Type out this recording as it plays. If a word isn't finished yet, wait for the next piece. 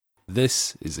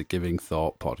This is a Giving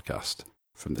Thought podcast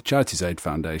from the Charities Aid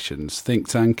Foundation's think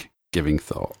tank, Giving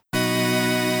Thought.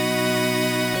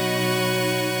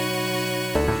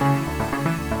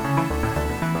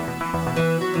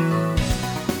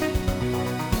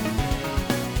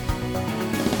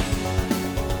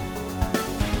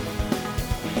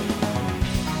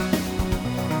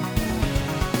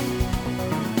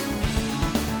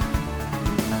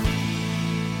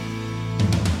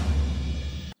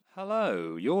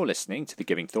 Hello, you're listening to the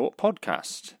Giving Thought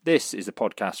podcast. This is a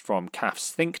podcast from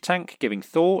CAF's think tank, Giving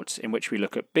Thought, in which we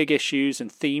look at big issues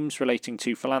and themes relating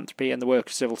to philanthropy and the work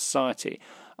of civil society.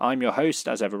 I'm your host,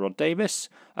 as ever, Rod Davis,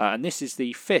 and this is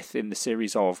the fifth in the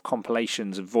series of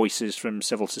compilations of voices from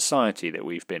civil society that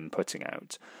we've been putting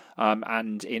out.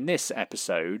 And in this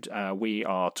episode, we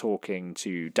are talking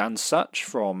to Dan Sutch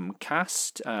from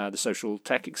CAST, the Social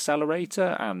Tech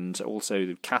Accelerator, and also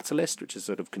the Catalyst, which is a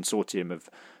sort of consortium of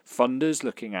funders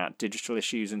looking at digital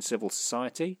issues in civil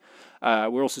society.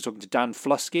 We're also talking to Dan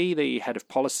Fluskey, the head of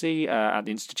policy at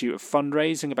the Institute of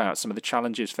Fundraising, about some of the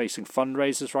challenges facing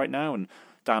fundraisers right now. And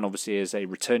Dan obviously is a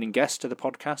returning guest to the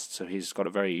podcast, so he's got a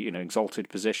very exalted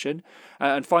position.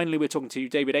 And finally, we're talking to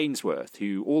David Ainsworth,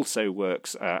 who also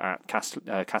works at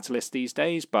Catalyst these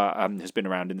days, but has been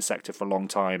around in the sector for a long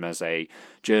time as a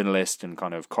journalist and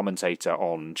kind of commentator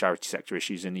on charity sector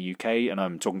issues in the UK. And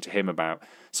I'm talking to him about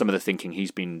some of the thinking he's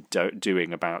been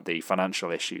doing about the financial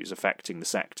issues affecting the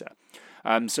sector.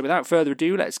 So without further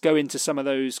ado, let's go into some of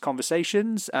those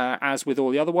conversations. As with all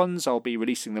the other ones, I'll be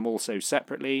releasing them also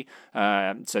separately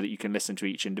so that you can listen to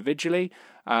each individually.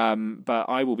 But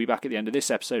I will be back at the end of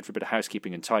this episode for a bit of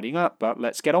housekeeping and tidying up, but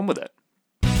let's get on with it.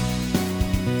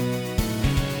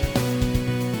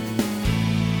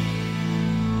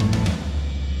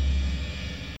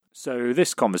 So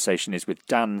this conversation is with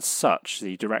Dan Sutch,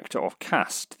 the director of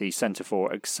CAST, the Centre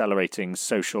for Accelerating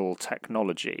Social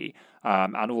Technology.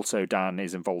 And also Dan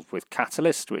is involved with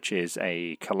Catalyst, which is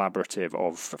a collaborative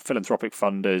of philanthropic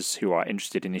funders who are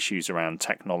interested in issues around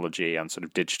technology and sort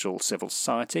of digital civil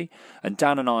society. And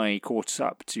Dan and I caught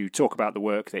up to talk about the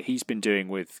work that he's been doing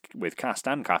with CAST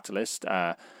and Catalyst,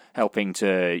 helping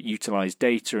to utilise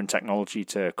data and technology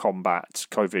to combat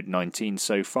Covid-19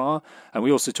 so far. And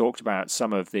we also talked about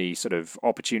some of the sort of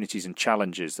opportunities and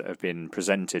challenges that have been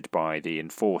presented by the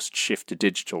enforced shift to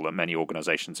digital that many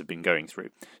organisations have been going through.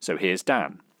 So here's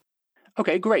Dan.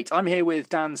 Okay, great. I'm here with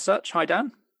Dan Sutch. Hi,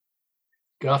 Dan.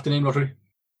 Good afternoon, Rodri.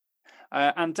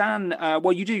 And Dan,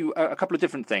 well, you do a couple of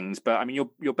different things, but I mean,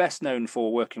 you're best known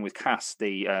for working with CAST,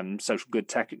 the Social Good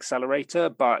Tech Accelerator,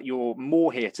 but you're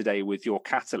more here today with your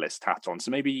Catalyst hat on. So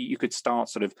maybe you could start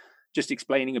sort of just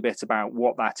explaining a bit about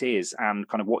what that is and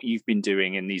kind of what you've been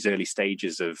doing in these early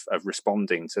stages of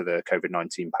responding to the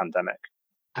COVID-19 pandemic.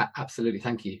 Absolutely,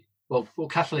 thank you. Well,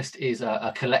 Catalyst is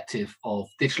a collective of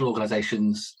digital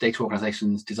organisations, data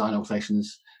organisations, design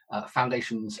organisations,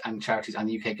 foundations and charities and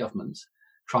the UK government,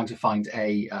 trying to find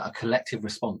a collective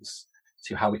response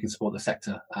to how we can support the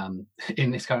sector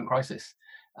in this current crisis.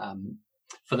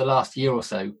 For the last year or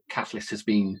so, Catalyst has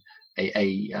been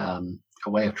a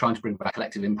way of trying to bring back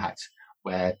collective impact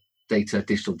where data,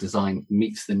 digital design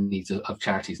meets the needs of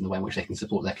charities in the way in which they can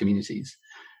support their communities.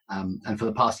 And for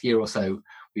the past year or so,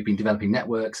 we've been developing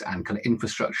networks and kind of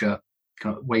infrastructure,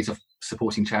 kind of ways of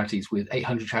supporting charities with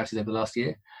 800 charities over the last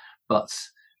year. But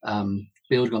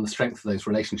building on the strength of those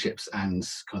relationships and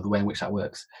kind of the way in which that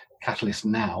works, Catalyst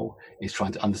now is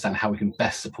trying to understand how we can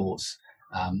best support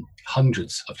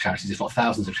hundreds of charities, if not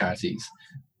thousands of charities,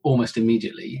 almost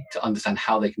immediately to understand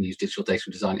how they can use digital data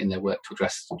and design in their work to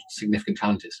address significant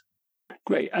challenges.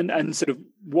 Great. And sort of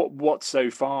what so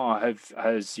far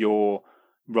has your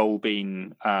role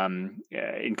been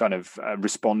in kind of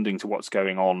responding to what's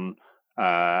going on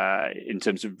in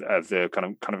terms of the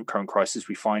kind of current crisis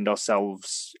we find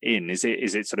ourselves in? Is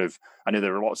it sort of, I know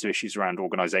there are lots of issues around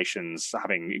organisations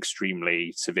having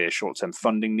extremely severe short-term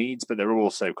funding needs, but there are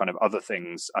also kind of other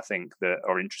things I think that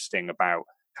are interesting about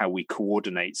how we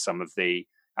coordinate some of the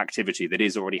activity that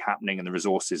is already happening and the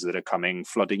resources that are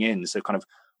flooding in. So kind of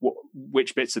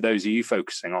which bits of those are you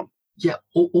focusing on? Yeah,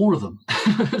 all of them.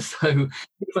 So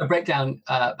if I break down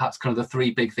perhaps kind of the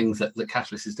three big things that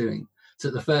Catalyst is doing. So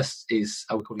the first is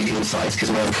we call it insights, because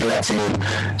we're collecting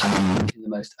in the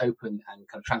most open and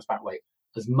kind of transparent way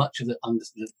as much of the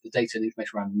data and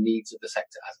information around the needs of the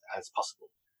sector as possible.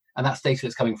 And that's data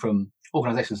that's coming from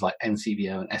organisations like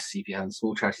NCVO and SCVO and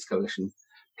Small Charities Coalition,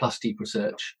 plus Deep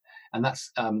Research. And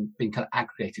that's been kind of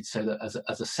aggregated so that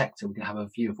as a sector, we can have a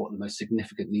view of what the most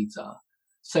significant needs are,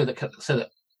 so that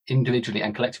individually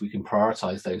and collectively we can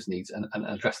prioritise those needs and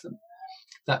address them.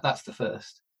 That's the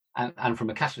first. And from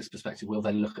a Catalyst perspective, we'll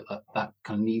then look at that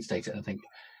kind of needs data and think,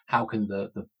 how can the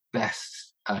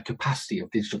best capacity of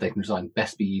digital data and design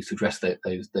best be used to address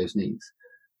those needs?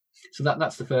 So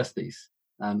that's the first piece.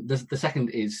 The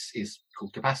second is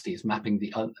called capacity. Is mapping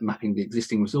the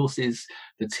existing resources,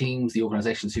 the teams, the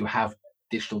organisations who have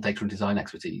digital data and design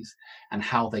expertise, and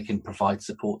how they can provide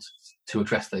support to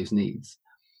address those needs.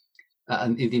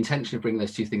 And the intention of bringing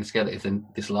those two things together is then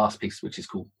this last piece, which is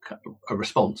called a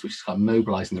response, which is kind of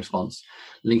mobilising the response,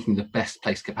 linking the best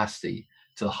placed capacity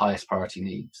to the highest priority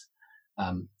needs.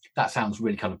 That sounds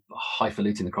really kind of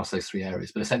highfalutin across those three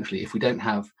areas, but essentially, if we don't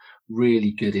have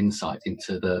really good insight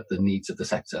into the needs of the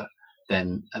sector,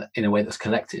 then in a way that's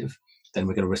collective, then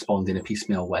we're going to respond in a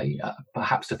piecemeal way,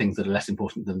 perhaps to things that are less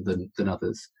important than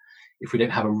others. If we don't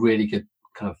have a really good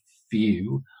kind of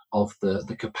view of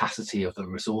the capacity of the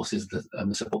resources and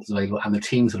the support that's available and the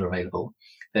teams that are available,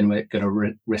 then we're going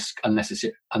to risk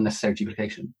unnecessary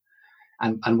duplication.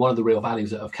 And one of the real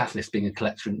values of Catalyst being a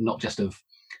collection, not just of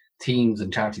teams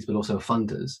and charities, but also of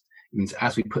funders, it means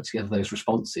as we put together those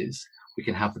responses, we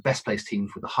can have the best placed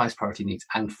teams with the highest priority needs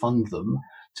and fund them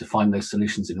to find those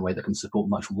solutions in a way that can support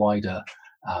much wider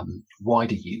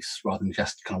use rather than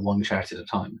just kind of one charity at a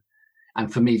time.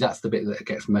 And for me, that's the bit that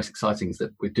gets most exciting, is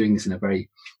that we're doing this in a very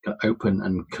kind of open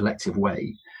and collective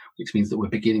way, which means that we're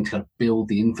beginning to kind of build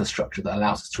the infrastructure that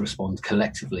allows us to respond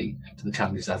collectively to the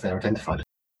challenges as they're identified.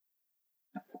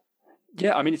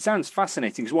 Yeah, I mean, it sounds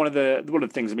fascinating, because one of the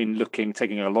things, I mean,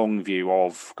 taking a long view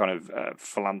of kind of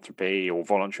philanthropy or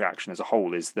voluntary action as a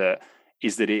whole is that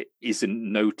it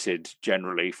isn't noted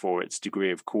generally for its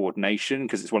degree of coordination,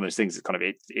 because it's one of those things that kind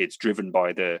of it's driven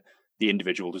by the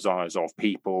individual desires of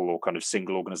people or kind of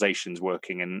single organizations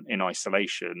working in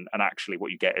isolation, and actually what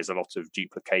you get is a lot of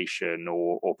duplication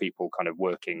or people kind of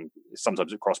working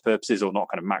sometimes at cross purposes or not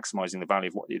kind of maximizing the value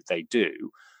of what they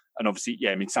do. And obviously,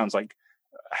 yeah, I mean, it sounds like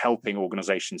helping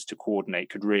organizations to coordinate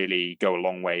could really go a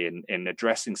long way in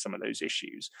addressing some of those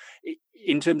issues.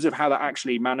 In terms of how that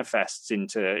actually manifests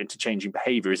into changing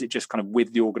behavior, is it just kind of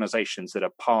with the organizations that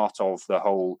are part of the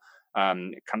whole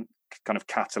kind of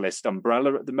Catalyst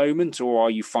umbrella at the moment, or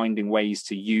are you finding ways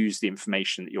to use the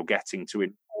information that you're getting to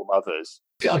inform others?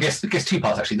 I guess two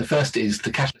parts, actually. The first is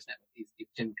the Catalyst network is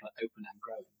generally kind of open and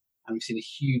growing, and we've seen a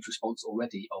huge response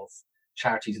already of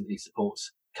charities and these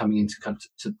supports coming into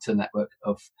to the network,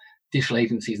 of digital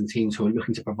agencies and teams who are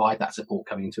looking to provide that support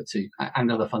coming into it too,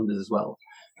 and other funders as well.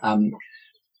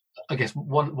 I guess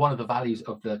one of the values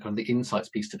of the kind of the insights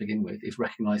piece to begin with is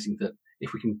recognizing that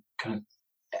if we can kind of,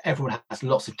 everyone has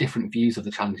lots of different views of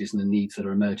the challenges and the needs that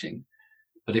are emerging,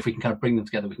 but if we can kind of bring them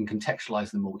together, we can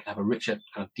contextualize them more, we can have a richer,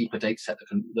 kind of deeper data set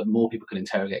that more people can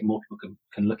interrogate, more people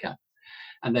can look at.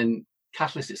 And then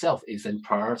Catalyst itself is then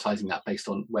prioritizing that based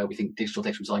on where we think digital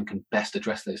data design can best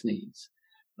address those needs.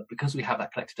 But because we have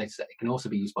that collective data set, it can also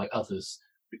be used by others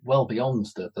well beyond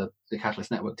the Catalyst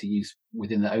network to use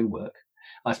within their own work.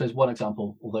 I suppose one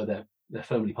example, although they're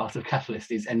firmly part of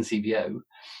Catalyst, is NCBO,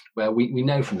 where we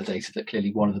know from the data that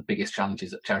clearly one of the biggest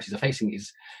challenges that charities are facing is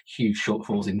huge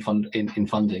shortfalls in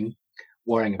funding,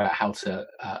 worrying about how to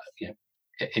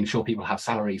ensure people have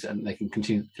salaries and they can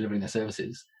continue delivering their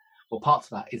services. Well, parts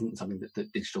of that isn't something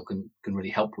that digital can really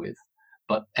help with,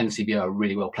 but NCBO are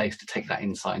really well placed to take that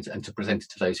insight and to present it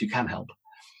to those who can help.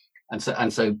 And so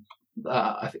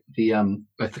I think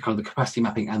both the kind of the capacity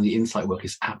mapping and the insight work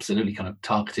is absolutely kind of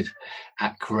targeted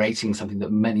at creating something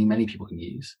that many people can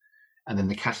use. And then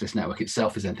the Catalyst network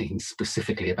itself is then thinking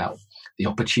specifically about the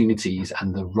opportunities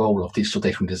and the role of digital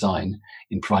data and design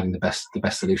in providing the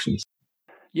best solutions.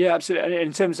 Yeah, absolutely. And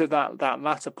in terms of that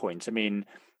latter point, I mean,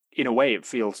 in a way, it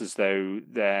feels as though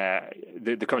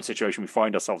the current situation we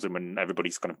find ourselves in, when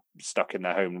everybody's kind of stuck in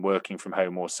their home, working from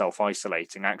home or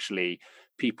self-isolating, actually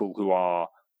people who are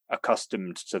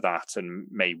accustomed to that and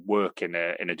may work in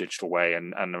a digital way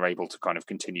and are able to kind of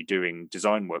continue doing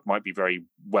design work might be very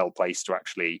well placed to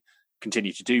actually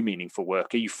continue to do meaningful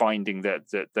work. Are you finding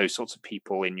that those sorts of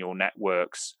people in your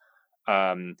networks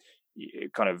kind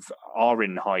of are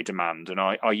in high demand, and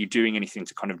are you doing anything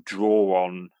to kind of draw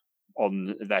on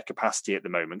their capacity at the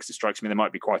moment? Because it strikes me there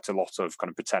might be quite a lot of kind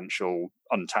of potential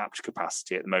untapped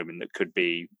capacity at the moment that could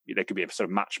be a sort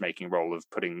of matchmaking role of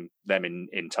putting them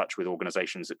in touch with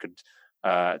organizations that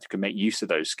could make use of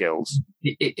those skills.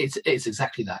 It's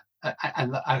exactly that.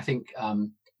 And I think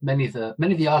many of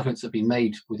the arguments that have been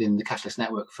made within the Catalyst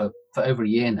network for over a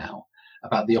year now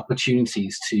about the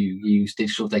opportunities to use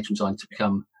digital data design to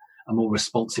become a more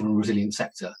responsive and resilient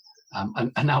sector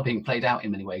and now being played out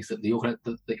in many ways, that the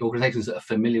organizations that are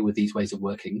familiar with these ways of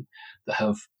working, that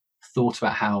have thought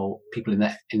about how people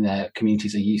in their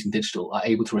communities are using digital, are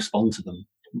able to respond to them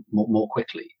more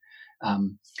quickly.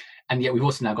 And yet we've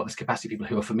also now got this capacity of people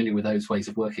who are familiar with those ways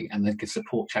of working and then can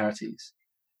support charities.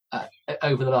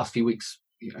 Over the last few weeks,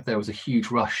 there was a huge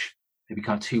rush, maybe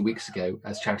kind of 2 weeks ago,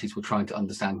 as charities were trying to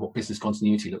understand what business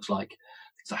continuity looks like.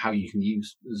 So how you can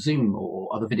use Zoom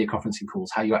or other video conferencing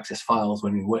calls, how you access files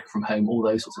when you're working from home, all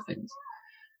those sorts of things.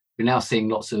 We're now seeing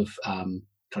lots of kind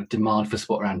of demand for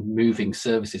support around moving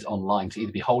services online to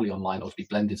either be wholly online or to be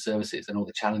blended services, and all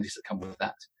the challenges that come with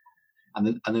that.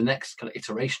 And the next kind of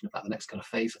iteration of that, the next kind of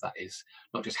phase of that is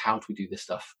not just how do we do this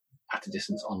stuff at a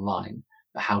distance online,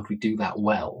 but how do we do that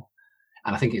well?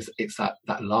 And I think it's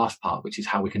that last part, which is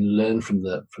how we can learn from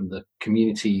the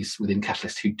communities within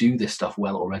Catalyst who do this stuff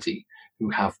well already, who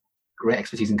have great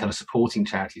expertise in kind of supporting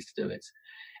charities to do it.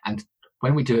 And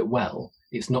when we do it well,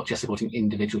 it's not just supporting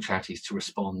individual charities to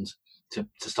respond to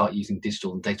start using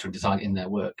digital and data and design in their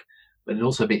work, but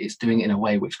it's doing it in a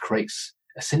way which creates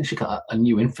essentially a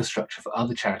new infrastructure for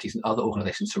other charities and other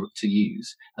organisations to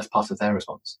use as part of their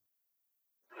response.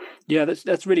 Yeah,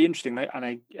 that's really interesting, and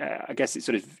I guess it's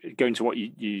sort of going to what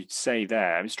you say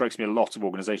there. It strikes me a lot of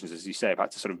organisations, as you say, have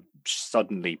had to sort of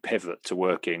suddenly pivot to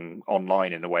working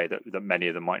online in a way that many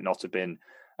of them might not have been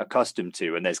accustomed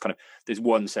to. And there's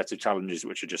one set of challenges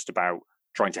which are just about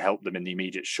trying to help them in the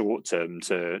immediate short term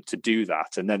to do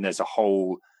that, and then there's a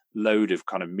whole load of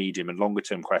kind of medium and longer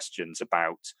term questions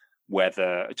about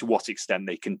to what extent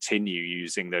they continue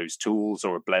using those tools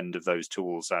or a blend of those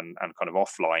tools and kind of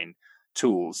offline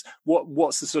tools.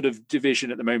 What's the sort of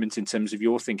division at the moment in terms of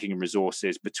your thinking and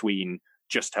resources between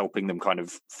just helping them kind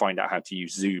of find out how to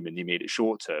use Zoom in the immediate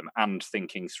short term and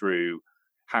thinking through,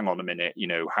 hang on a minute,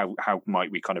 how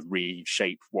might we kind of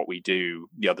reshape what we do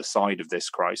the other side of this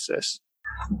crisis?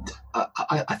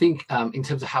 I think in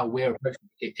terms of how we're approaching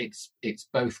it, it's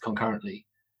both concurrently,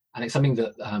 and it's something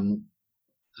that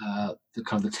the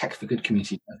kind of the Tech for Good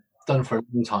community have done for a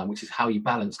long time, which is how you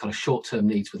balance kind of short-term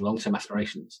needs with long-term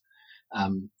aspirations.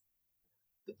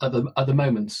 At the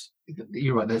moment,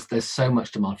 you're right. There's so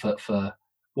much demand for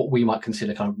what we might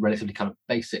consider kind of relatively kind of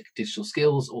basic digital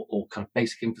skills or kind of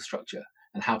basic infrastructure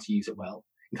and how to use it well.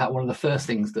 In fact, one of the first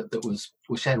things that was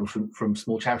shared from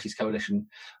Small Charities Coalition,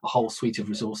 a whole suite of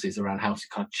resources around how to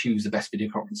kind of choose the best video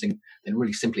conferencing, then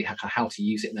really simply how to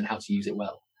use it and then how to use it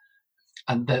well.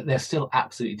 And there's still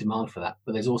absolutely demand for that,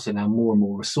 but there's also now more and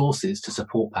more resources to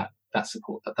support that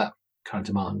kind of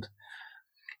demand.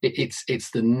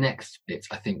 It's the next bit,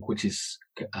 I think, which is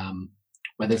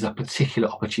where there's a particular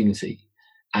opportunity,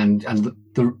 and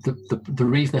the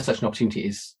reason there's such an opportunity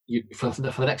is for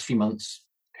the next few months,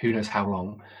 who knows how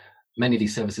long, many of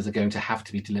these services are going to have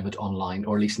to be delivered online,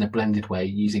 or at least in a blended way,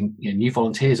 using new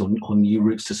volunteers or new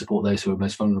routes to support those who are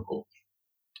most vulnerable.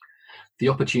 The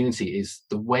opportunity is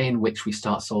the way in which we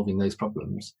start solving those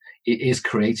problems. It is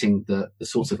creating the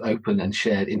sorts of open and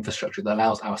shared infrastructure that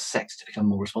allows our sector to become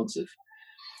more responsive.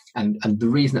 And the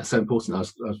reason that's so important, I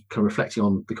was kind of reflecting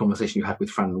on the conversation you had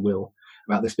with Fran and Will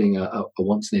about this being a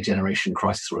once in a generation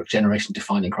crisis or a generation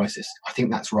defining crisis. I think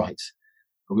that's right.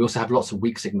 But we also have lots of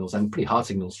weak signals and pretty hard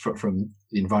signals from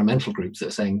the environmental groups that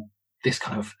are saying this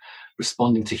kind of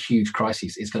responding to huge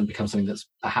crises is going to become something that's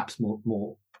perhaps more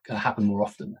going to happen more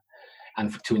often.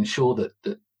 And to ensure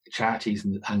that charities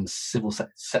and civil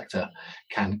sector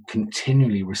can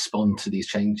continually respond to these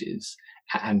changes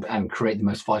and create the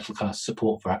most vital kind of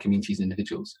support for our communities and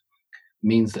individuals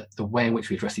means that the way in which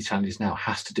we address these challenges now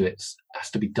has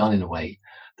to be done in a way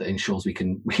that ensures we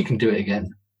can do it again.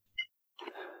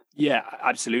 Yeah,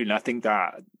 absolutely. And I think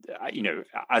that,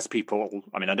 as people,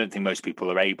 I don't think most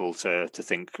people are able to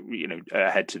think,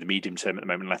 ahead to the medium term at the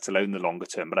moment, let alone the longer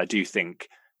term. But I do think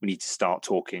we need to start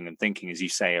talking and thinking, as you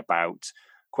say, about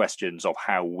questions of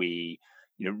how we,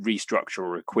 restructure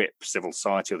or equip civil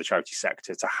society or the charity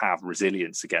sector to have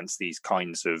resilience against these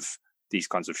kinds of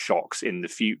shocks in the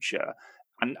future.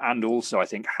 And also, I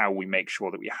think, how we make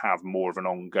sure that we have more of an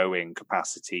ongoing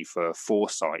capacity for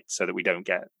foresight so that we don't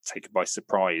get taken by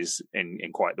surprise in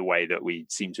quite the way that we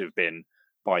seem to have been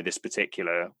by this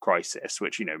particular crisis,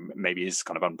 which, maybe is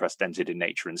kind of unprecedented in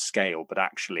nature and scale. But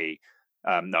actually,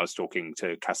 I was talking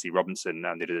to Cassie Robinson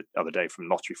the other day from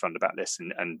Lottery Fund about this,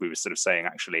 and we were sort of saying,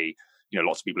 actually,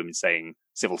 lots of people have been saying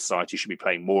civil society should be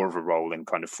playing more of a role in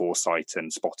kind of foresight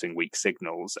and spotting weak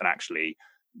signals. And actually,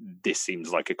 this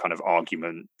seems like a kind of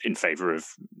argument in favour of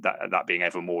that being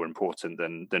ever more important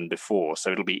than before. So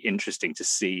it'll be interesting to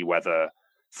see whether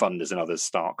funders and others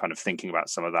start kind of thinking about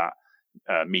some of that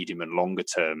medium and longer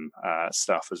term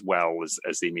stuff as well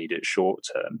as the immediate short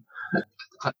term.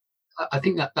 I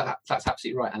think that's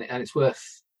absolutely right, and it's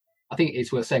worth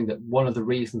saying that one of the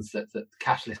reasons that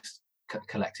Catalyst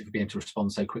collective of being able to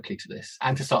respond so quickly to this,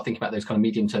 and to start thinking about those kind of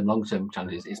medium-term, long-term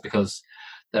challenges, is because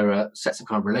there are sets of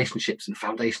kind of relationships and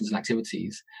foundations and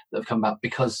activities that have come about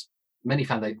because many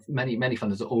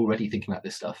funders are already thinking about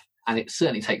this stuff, and it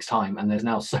certainly takes time. And there's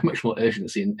now so much more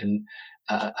urgency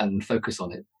and focus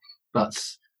on it. But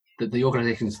the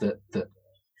organisations that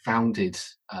founded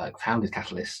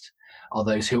Catalyst are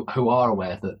those who are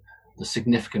aware that the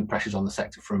significant pressures on the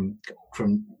sector from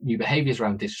new behaviours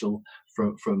around digital,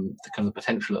 from the kind of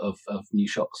potential of new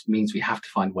shocks, means we have to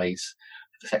find ways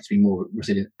for the sector to be more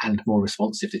resilient and more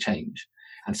responsive to change.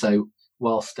 And so,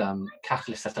 whilst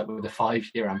Catalyst set up with a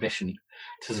 5-year ambition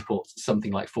to support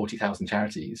something like 40,000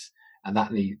 charities, and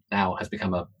that now has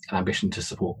become an ambition to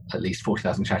support at least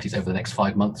 40,000 charities over the next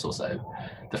 5 months or so,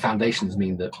 the foundations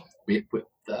mean that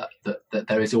that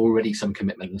there is already some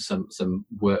commitment and some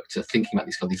work to thinking about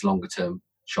these longer term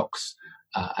shocks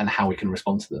and how we can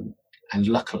respond to them. And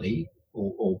luckily,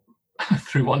 or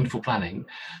through wonderful planning,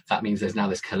 that means there's now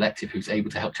this collective who's able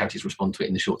to help charities respond to it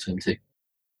in the short term too.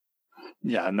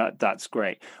 Yeah, and that's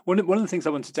great. One of the things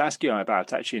I wanted to ask you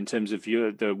about, actually, in terms of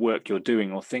the work you're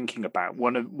doing or thinking about,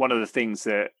 one of the things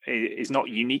that is not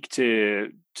unique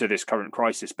to this current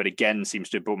crisis, but again seems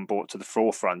to have been brought to the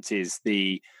forefront, is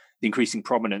the increasing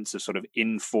prominence of sort of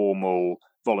informal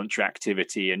voluntary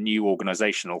activity and new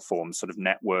organizational forms, sort of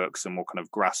networks and more kind of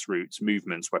grassroots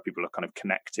movements where people are kind of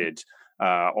connected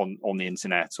on the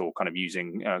internet or kind of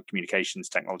using communications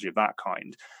technology of that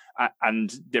kind.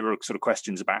 And there are sort of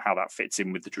questions about how that fits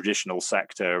in with the traditional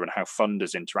sector and how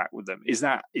funders interact with them. Is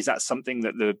that something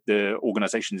that the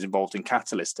organizations involved in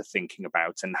Catalyst are thinking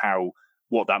about, and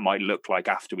what that might look like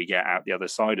after we get out the other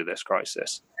side of this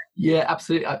crisis? Yeah,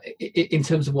 absolutely. In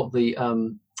terms of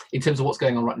what's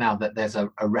going on right now, that there's a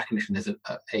recognition, there's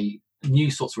a new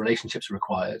sorts of relationships are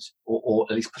required, or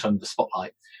at least put under the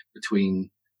spotlight between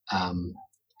kind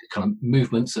of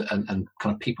movements and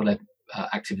kind of people-led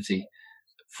activity,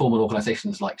 formal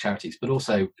organisations like charities, but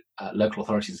also local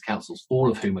authorities and councils,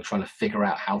 all of whom are trying to figure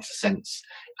out how to sense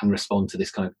and respond to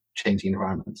this kind of changing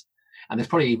environment. And there's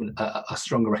probably even a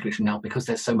stronger recognition now, because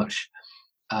there's so much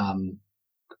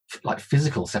like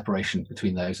physical separation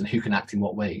between those and who can act in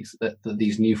what ways, that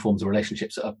these new forms of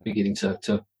relationships are beginning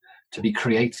to be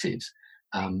created.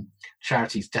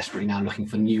 Charities desperately now looking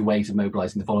for new ways of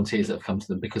mobilising the volunteers that have come to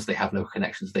them because they have local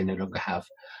connections they no longer have.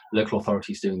 Local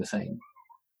authorities doing the same.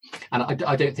 And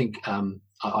I don't think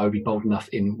I would be bold enough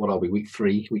in, what are we, week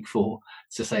 3, week 4,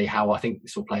 to say how I think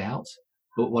this will play out.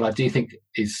 But what I do think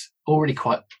is already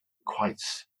quite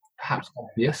perhaps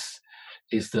obvious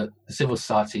is that the civil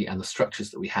society and the structures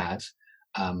that we had,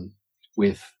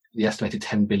 with the estimated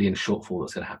 10 billion shortfall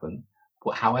that's going to happen,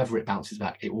 however it bounces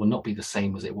back, it will not be the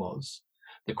same as it was.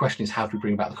 The question is, how do we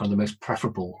bring about the kind of the most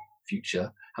preferable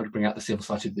future? How do we bring out the civil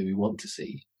society that we want to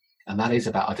see? And that is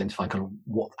about identifying kind of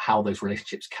how those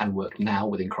relationships can work now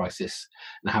within crisis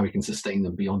and how we can sustain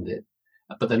them beyond it.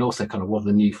 But then also kind of what are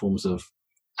the new forms of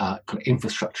kind of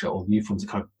infrastructure or new forms of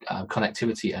kind of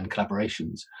connectivity and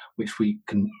collaborations, which we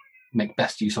can make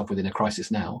best use of within a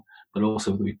crisis now, but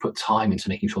also that we put time into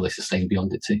making sure they sustain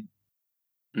beyond it too.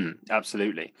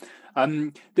 Absolutely.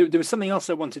 There was something else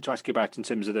I wanted to ask you about in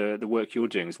terms of the work you're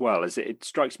doing as well. As it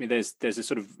strikes me, there's a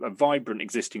sort of a vibrant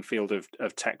existing field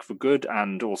of tech for good,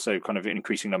 and also kind of an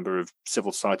increasing number of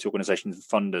civil society organisations and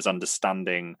funders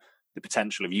understanding the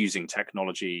potential of using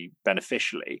technology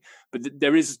beneficially. But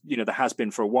there has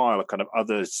been for a while a kind of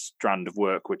other strand of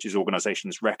work, which is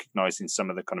organisations recognising some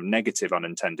of the kind of negative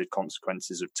unintended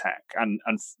consequences of tech. And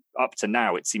up to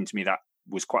now, it seemed to me that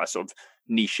was quite a sort of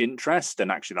niche interest, and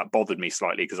actually that bothered me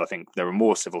slightly, because I think there are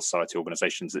more civil society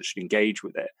organisations that should engage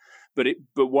with it.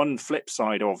 But one flip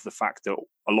side of the fact that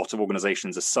a lot of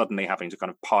organisations are suddenly having to kind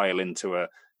of pile into a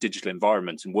digital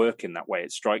environment and work in that way,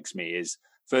 it strikes me, is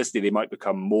firstly they might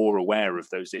become more aware of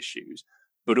those issues,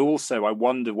 but also I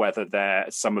wonder whether there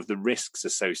are some of the risks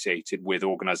associated with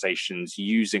organisations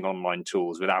using online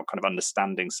tools without kind of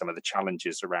understanding some of the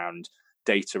challenges around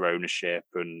data ownership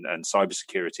and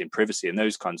cybersecurity and privacy and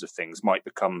those kinds of things might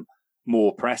become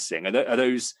more pressing. Are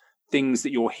those things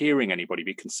that you're hearing anybody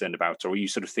be concerned about, or are you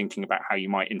sort of thinking about how you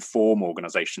might inform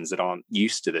organisations that aren't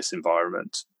used to this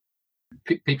environment?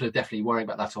 People are definitely worrying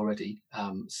about that already.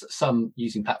 Some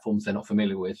using platforms they're not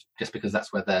familiar with, just because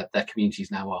that's where their communities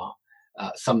now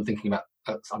are. Some thinking about,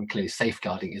 clearly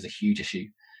safeguarding is a huge issue.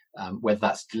 Whether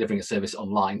that's delivering a service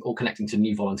online or connecting to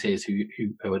new volunteers who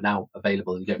are now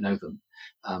available and you don't know them.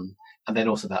 And then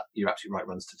also that, you're absolutely right,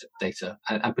 runs to data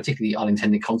and particularly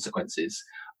unintended consequences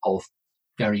of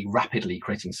very rapidly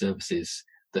creating services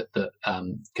that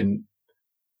can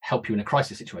help you in a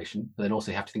crisis situation, but then also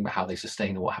you have to think about how they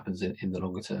sustain and what happens in the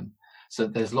longer term. So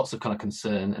there's lots of kind of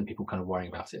concern and people kind of worrying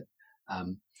about it.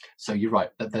 So you're right,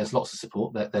 that there's lots of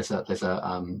support. There's a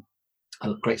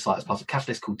great site as part of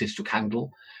Catalyst called Digital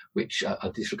Candle, which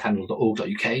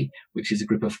digitalcandle.org.uk, which is a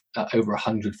group of over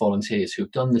 100 volunteers who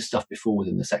have done this stuff before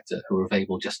within the sector, who are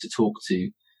available just to talk to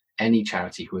any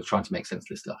charity who are trying to make sense of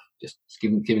this stuff, just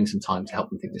giving some time to help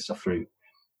them think this stuff through.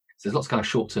 So there's lots of kind of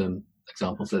short-term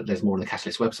examples. There's more on the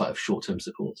Catalyst website of short-term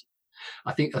support.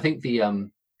 I think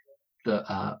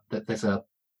that there's a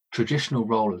traditional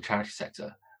role of the charity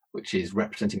sector, which is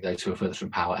representing those who are furthest from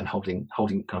power and holding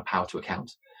kind of power to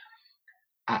account.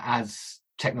 As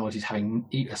technology is having,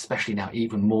 especially now,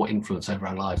 even more influence over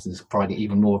our lives and is providing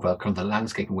even more of a kind of the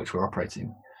landscape in which we're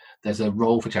operating, there's a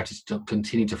role for charities to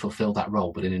continue to fulfill that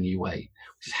role, but in a new way,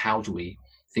 which is how do we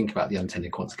think about the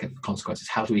unintended consequences?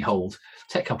 How do we hold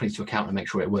tech companies to account and make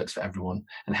sure it works for everyone?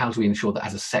 And how do we ensure that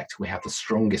as a sector, we have the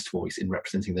strongest voice in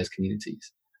representing those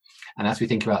communities? And as we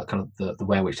think about kind of the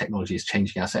way in which technology is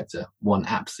changing our sector, one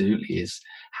absolutely is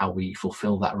how we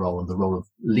fulfill that role and the role of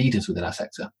leaders within our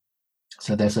sector.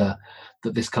 So there's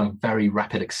this kind of very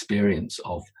rapid experience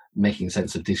of making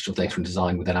sense of digital data and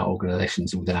design within our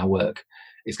organizations and within our work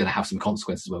is going to have some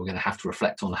consequences where we're going to have to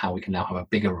reflect on how we can now have a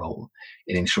bigger role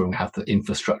in ensuring we have the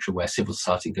infrastructure where civil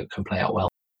society can play out well.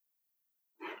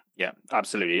 Yeah,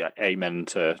 absolutely. Amen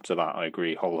to that. I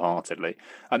agree wholeheartedly.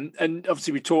 And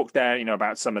obviously we talked there,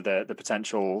 about some of the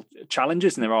potential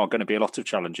challenges, and there are going to be a lot of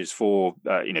challenges for,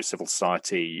 civil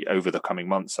society over the coming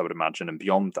months, I would imagine, and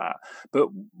beyond that. But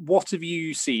what have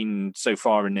you seen so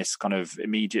far in this kind of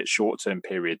immediate short-term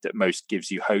period that most gives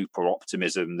you hope or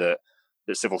optimism that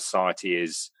civil society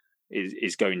is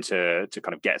going to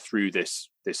kind of get through this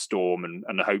storm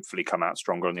and hopefully come out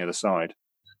stronger on the other side?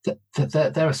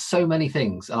 There are so many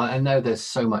things. I know there's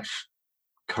so much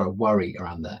kind of worry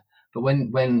around there, but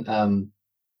when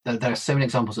there are so many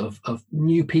examples of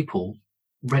new people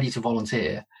ready to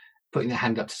volunteer, putting their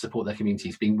hand up to support their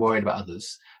communities, being worried about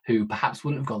others who perhaps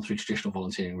wouldn't have gone through traditional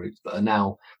volunteering routes, but are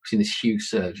now seeing this huge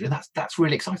surge, and that's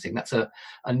really exciting. That's a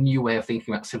new way of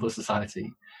thinking about civil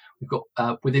society. We've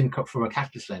got from a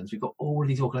Catalyst lens, we've got all of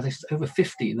these organisations, over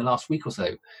 50 in the last week or so,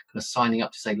 kind of signing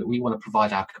up to say that we want to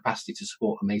provide our capacity to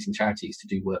support amazing charities to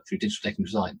do work through digital data and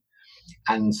design,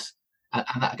 and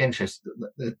that again shows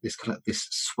this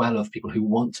swell of people who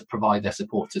want to provide their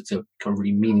support to kind of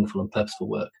really meaningful and purposeful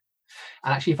work.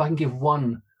 And actually, if I can give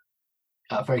one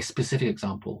very specific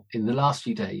example, in the last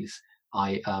few days,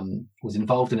 I was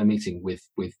involved in a meeting with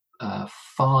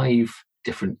 5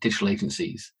 different digital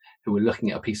agencies who were looking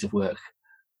at a piece of work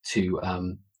to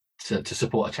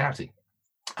support a charity.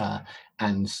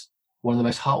 And one of the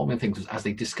most heartwarming things was, as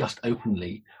they discussed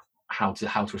openly how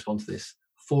to respond to this,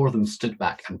 4 of them stood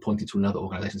back and pointed to another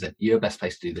organisation and said, "You're best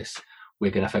placed to do this. We're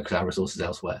going to focus our resources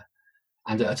elsewhere."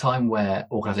 And at a time where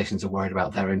organisations are worried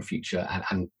about their own future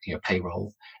and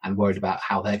payroll, and worried about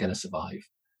how they're going to survive,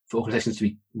 for organisations to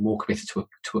be more committed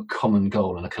to a common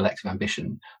goal and a collective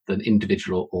ambition than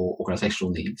individual or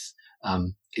organisational needs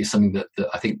is something that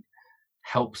I think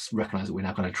helps recognise that we're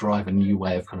now going to drive a new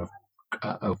way of kind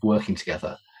of working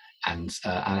together, and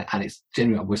it's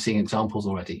genuine. We're seeing examples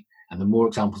already, and the more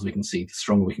examples we can see, the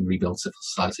stronger we can rebuild civil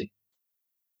society.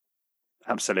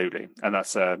 Absolutely, and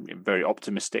that's a very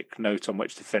optimistic note on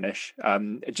which to finish.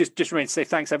 Just remains to say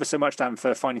thanks ever so much, Dan,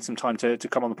 for finding some time to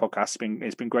come on the podcast.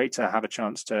 It's been great to have a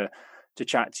chance to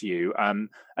chat to you. And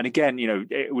again,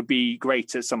 it would be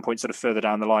great at some point, sort of further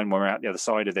down the line, when we're at the other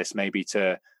side of this, maybe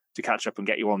to catch up and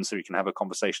get you on so we can have a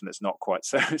conversation that's not quite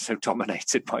so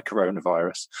dominated by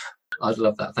coronavirus. I'd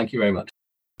love that. Thank you very much.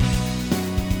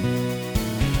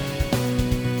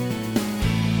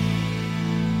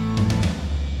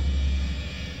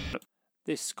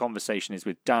 This conversation is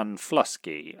with Dan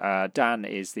Fluskey. Dan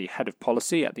is the head of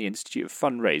policy at the Institute of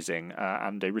Fundraising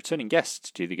and a returning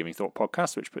guest to the Giving Thought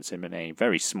podcast, which puts him in a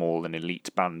very small and elite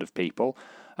band of people.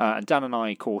 And Dan and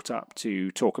I caught up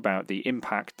to talk about the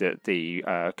impact that the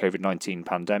Covid-19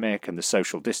 pandemic and the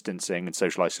social distancing and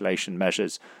social isolation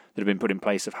measures that have been put in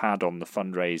place have had on the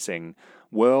fundraising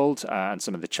world and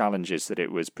some of the challenges that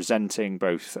it was presenting,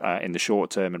 both in the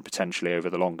short term and potentially over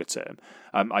the longer term.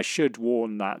 I should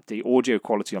warn that the audio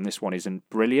quality on this one isn't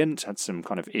brilliant. Had some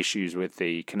kind of issues with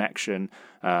the connection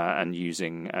and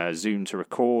using Zoom to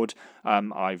record.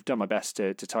 I've done my best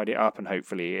to tidy it up, and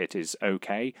hopefully it is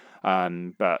okay.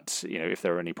 But if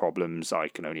there are any problems, I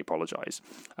can only apologise.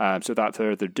 So without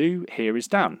further ado, here is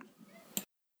Dan.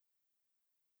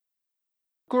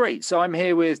 Great. So I'm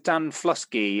here with Dan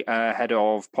Fluskey, Head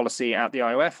of Policy at the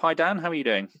IOF. Hi, Dan. How are you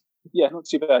doing? Yeah, not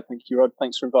too bad. Thank you, Rod.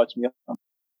 Thanks for inviting me on.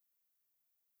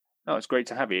 No, it's great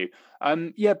to have you.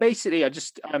 Basically, I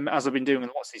just, as I've been doing in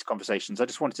lots of these conversations, I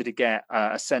just wanted to get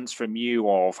a sense from you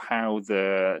of how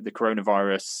the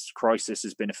coronavirus crisis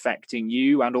has been affecting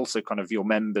you and also kind of your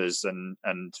members and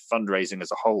fundraising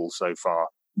as a whole so far.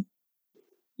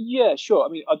 Yeah, sure. I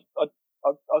mean,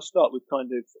 I'll start with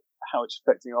kind of how it's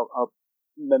affecting our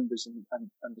members and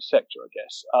the sector, I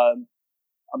guess.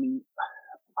 I mean,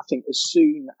 I think as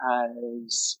soon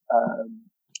as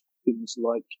things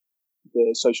like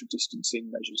the social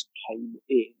distancing measures came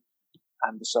in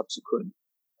and the subsequent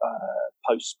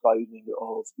postponing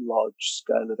of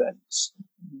large-scale events,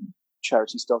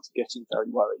 charities started getting very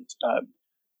worried,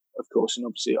 of course. And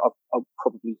obviously, I'll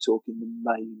probably talk in the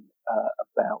main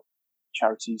about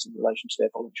charities in relation to their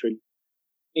voluntary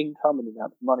income and the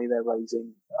amount of money they're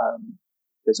raising.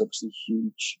 There's obviously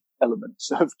huge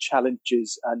elements of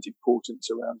challenges and importance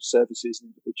around services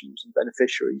and individuals and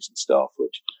beneficiaries and staff,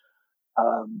 which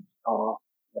are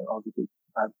arguably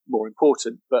more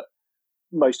important. But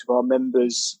most of our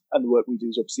members and the work we do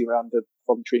is obviously around the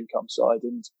voluntary income side.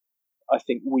 And I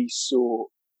think we saw,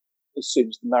 as soon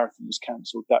as the marathon was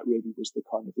cancelled, that really was the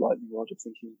kind of lightning rod of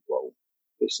thinking, well,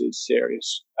 this is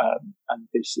serious, and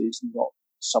this is not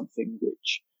something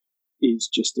which is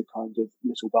just a kind of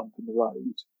little bump in the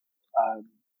road,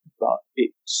 but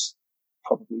it's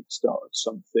probably the start of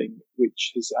something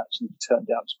which has actually turned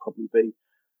out to probably be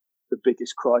the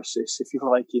biggest crisis, if you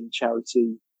like, in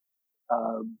charity,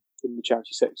 in the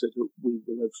charity sector that we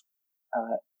will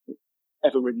have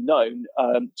ever really known,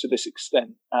 to this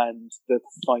extent. And the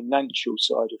financial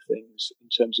side of things in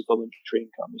terms of voluntary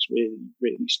income is really,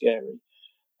 really scary.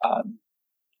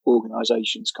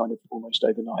 Organisations kind of almost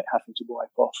overnight having to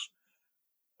wipe off,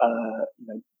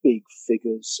 big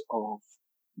figures of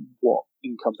what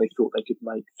income they thought they could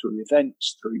make through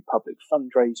events, through public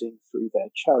fundraising, through their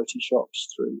charity shops,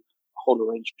 through a whole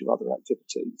range of other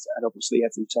activities. And obviously,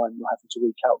 every time you're having to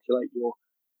recalculate your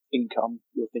income,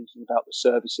 you're thinking about the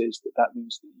services that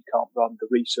means that you can't run, the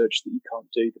research that you can't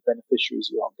do, the beneficiaries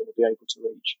you aren't going to be able to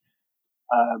reach.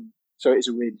 So it is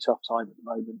a really tough time at the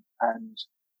moment. And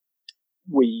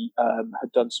we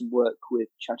had done some work with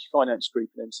Charity Finance Group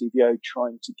and NCVO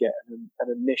trying to get an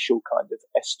initial kind of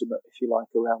estimate, if you like,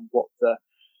 around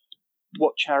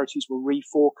what charities were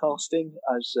reforecasting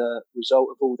as a result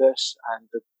of all this. And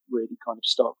the really kind of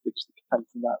stark figures that came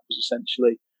from that was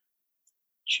essentially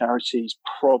charities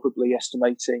probably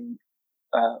estimating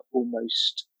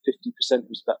almost 50%, it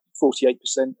was about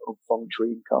 48% of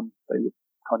voluntary income they were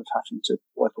kind of having to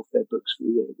wipe off their books for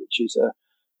the year, which is a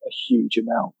huge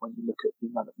amount when you look at the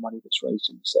amount of money that's raised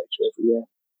in the sector every year.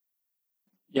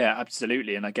 Yeah,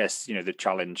 absolutely. And I guess, the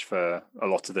challenge for a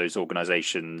lot of those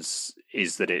organisations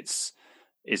is that it's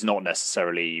not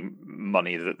necessarily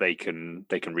money that they can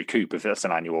recoup if that's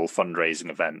an annual fundraising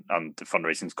event and the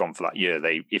fundraising's gone for that year.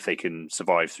 If they can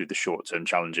survive through the short-term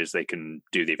challenges, they can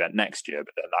do the event next year.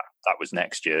 But then that was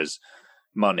next year's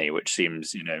money, which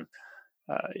seems,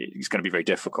 it's going to be very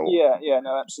difficult. Yeah,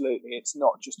 no, absolutely. It's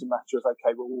not just a matter of,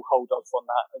 okay, well, we'll hold off on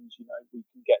that and, we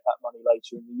can get that money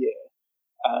later in the year.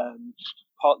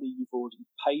 Partly you've already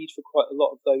paid for quite a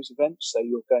lot of those events, so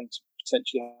you're going to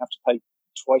potentially have to pay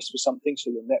twice for something,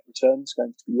 so your net return is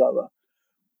going to be lower.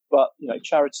 But,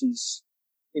 charities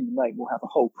in the main will have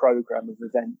a whole program of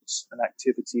events and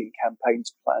activity and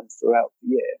campaigns planned throughout the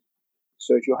year.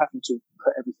 So if you're having to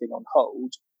put everything on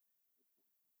hold,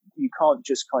 you can't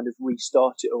just kind of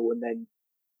restart it all and then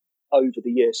over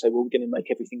the year say, well, we're going to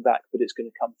make everything back, but it's going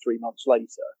to come 3 months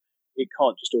later. It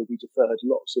can't just all be deferred.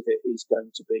 Lots of it is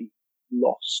going to be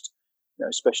lost,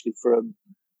 especially from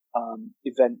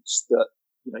events that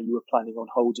you were planning on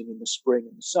holding in the spring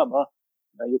and the summer.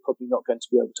 You're probably not going to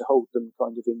be able to hold them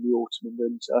kind of in the autumn and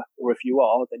winter, or if you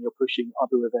are, then you're pushing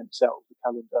other events out of the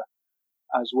calendar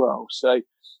as well. So,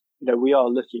 we are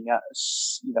looking at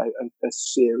a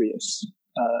serious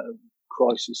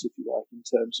crisis, if you like, in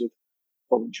terms of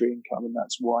voluntary income, and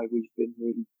that's why we've been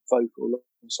really vocal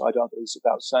alongside others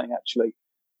about saying, actually,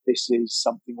 this is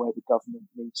something where the government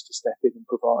needs to step in and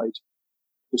provide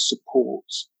the support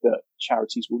that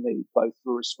charities will need, both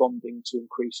for responding to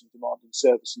increasing demand in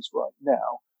services right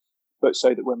now, but so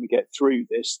that when we get through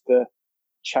this, the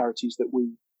charities that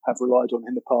we have relied on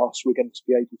in the past, we're going to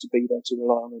be able to be there to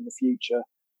rely on in the future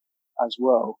as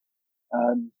well.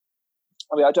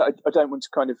 I don't want to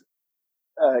kind of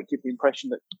give the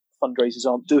impression that fundraisers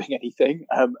aren't doing anything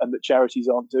and that charities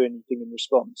aren't doing anything in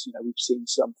response. We've seen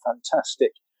some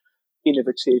fantastic,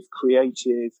 innovative,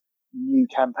 creative, new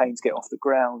campaigns get off the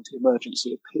ground,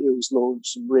 emergency appeals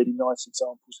launched, some really nice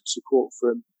examples of support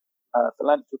from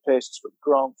philanthropists, from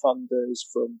grant funders,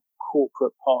 from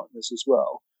corporate partners as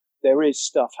well. there is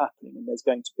stuff happening, and there's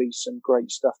going to be some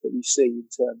great stuff that we see in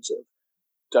terms of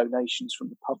donations from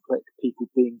the public, people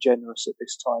being generous at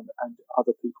this time, and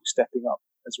other people stepping up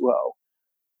as well.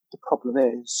 The problem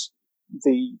is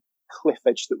the cliff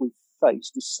edge that we've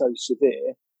faced is so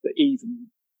severe that even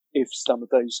if some of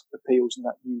those appeals and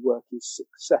that new work is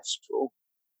successful,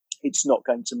 it's not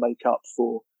going to make up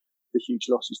for the huge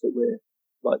losses that we're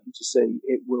likely to see.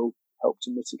 It will help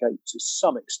to mitigate to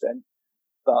some extent,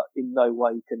 but in no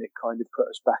way can it kind of put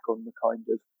us back on the kind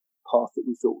of path that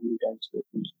we thought we were going to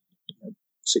be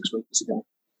 6 weeks ago.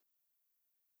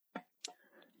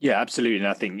 Yeah, absolutely. And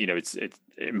I think, it's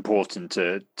important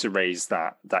to raise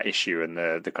that issue and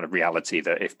the kind of reality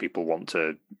that if people want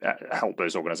to help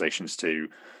those organizations to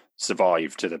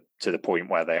survive to the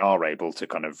point where they are able to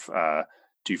kind of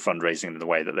do fundraising in the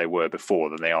way that they were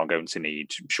before, then they are going to need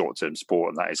short-term support,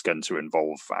 and that is going to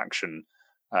involve action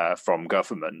from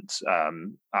government.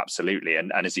 Absolutely.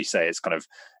 And as you say, it's kind of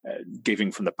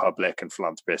giving from the public, and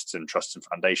philanthropists and trusts and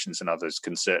foundations and others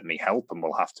can certainly help and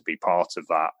will have to be part of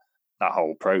that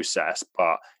whole process,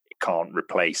 but it can't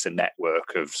replace a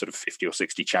network of sort of 50 or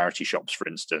 60 charity shops, for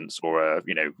instance, or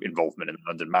involvement in the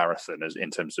London Marathon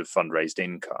in terms of fundraised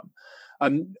income.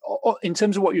 In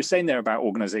terms of what you're saying there about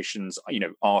organizations,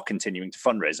 are continuing to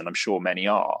fundraise, and I'm sure many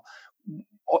are.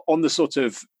 On the sort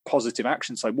of positive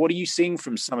action side, what are you seeing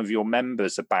from some of your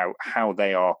members about how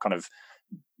they are kind of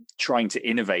trying to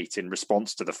innovate in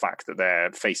response to the fact that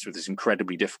they're faced with this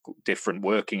incredibly different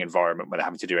working environment where they're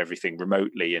having to do everything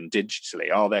remotely and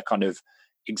digitally? Are there kind of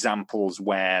examples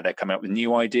where they're coming up with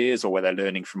new ideas, or where they're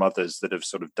learning from others that have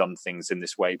sort of done things in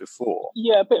this way before?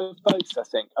 Yeah, a bit of both, I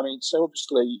think. I mean, so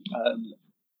obviously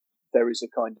there is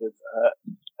a kind of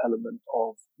element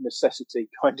of necessity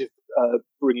kind of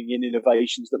bringing in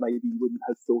innovations that maybe you wouldn't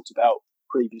have thought about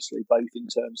previously, both in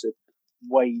terms of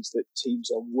ways that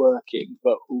teams are working,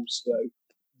 but also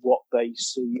what they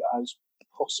see as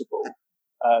possible.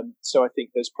 So I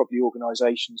think there's probably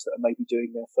organisations that are maybe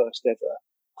doing their first ever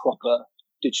proper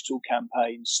digital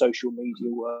campaigns, social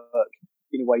media work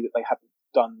in a way that they haven't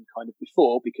done kind of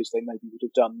before, because they maybe would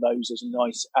have done those as a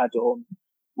nice add-on,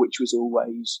 which was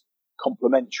always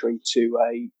complementary to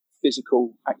a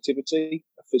physical activity,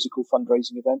 a physical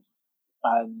fundraising event.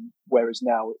 And whereas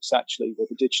now it's actually where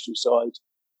the digital side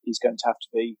is going to have to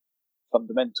be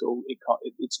fundamental.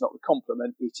 It's not the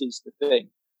complement, it is the thing.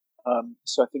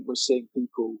 So I think we're seeing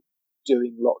people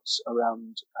doing lots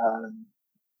around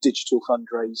digital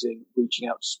fundraising, reaching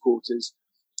out to supporters.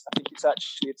 I think it's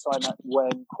actually a time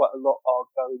when quite a lot are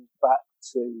going back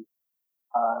to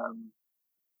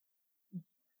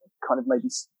kind of maybe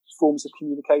forms of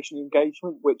communication and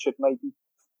engagement, which had maybe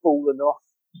fallen off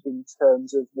in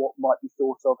terms of what might be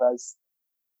thought of as,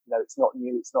 it's not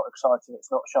new, it's not exciting,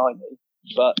 it's not shiny,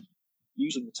 but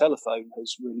using the telephone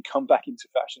has really come back into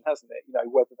fashion, hasn't it?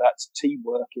 Whether that's team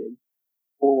working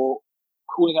or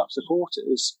calling up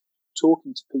supporters,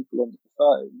 talking to people on the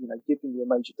phone, giving your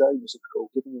major donors a call,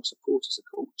 giving your supporters a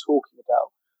call, talking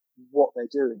about what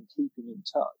they're doing, keeping in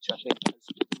touch, I think has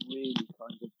really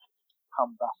kind of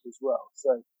come back as well.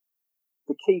 So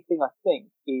the key thing, I think,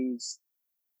 is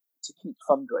to keep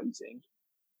fundraising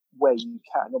where you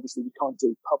can. Obviously, we can't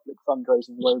do public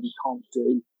fundraising where we can't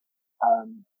do,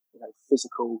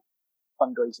 physical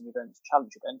fundraising events,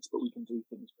 challenge events, but we can do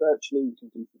things virtually, we can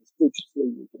do things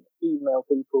digitally, we can email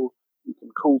people, we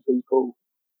can call people.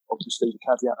 Obviously, the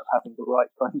caveat of having the right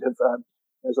kind of,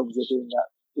 as long as you're doing that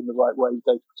in the right way,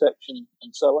 data protection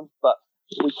and so on. But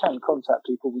we can contact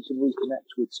people, we can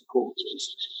reconnect with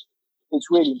supporters.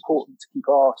 It's really important to keep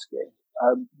asking.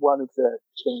 One of the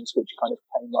things which kind of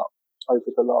came up over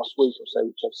the last week or so,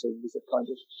 which I've seen, is a kind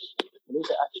of, is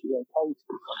it actually okay to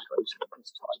be fundraising at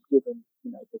this time, given,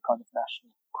 the kind of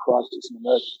national crisis and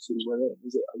emergency we're in?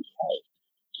 Is it okay?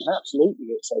 And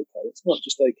absolutely it's okay. It's not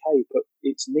just okay, but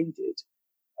it's needed.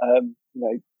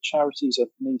 Charities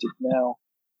are needed now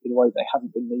in a way they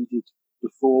haven't been needed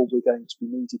before. We're going to be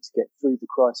needed to get through the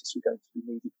crisis. We're going to be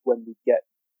needed when we get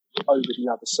over the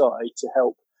other side to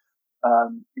help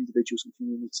individuals and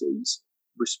communities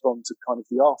respond to kind of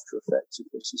the after effects of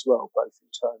this as well, both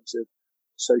in terms of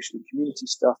social and community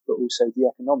stuff, but also the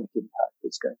economic impact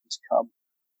that's going to come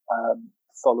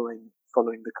following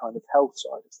the kind of health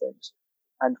side of things.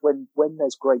 And when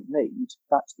there's great need,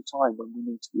 that's the time when we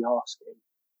need to be asking.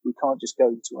 We can't just go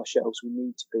into our shelves. We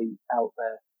need to be out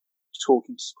there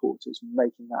talking to supporters,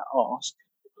 making that ask,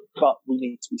 but we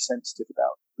need to be sensitive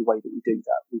about the way that we do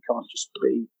that. We can't just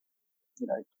be,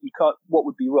 what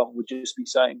would be wrong would just be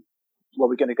saying, well,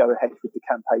 we're going to go ahead with the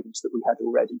campaigns that we had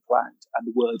already planned and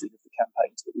the wording of the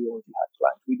campaigns that we already had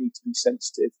planned. We need to be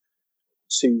sensitive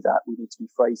to that, we need to be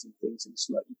phrasing things in a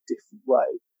slightly different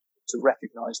way to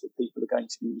recognise that people are going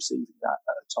to be receiving that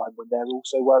at a time when they're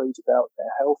also worried about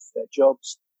their health, their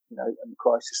jobs, and the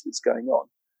crisis that's going on.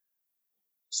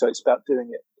 So it's about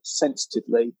doing it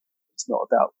sensitively. It's not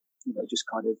about, just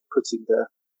kind of putting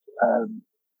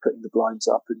the blinds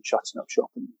up and shutting up shop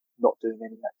and not doing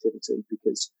any activity,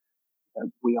 because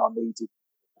we are needed,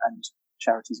 and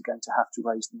charities are going to have to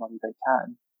raise the money they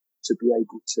can to be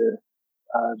able to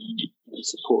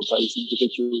support those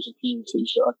individuals and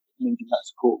communities that are needing that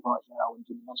support right now and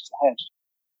in the months ahead.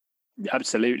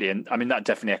 Absolutely. And I mean, that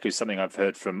definitely echoes something I've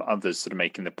heard from others sort of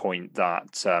making the point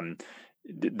that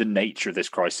the nature of this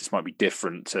crisis might be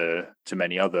different to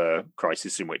many other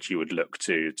crises in which you would look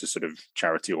to sort of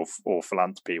charity or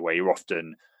philanthropy, where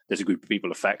there's a group of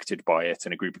people affected by it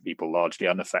and a group of people largely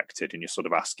unaffected, and you're sort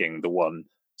of asking the one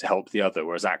to help the other,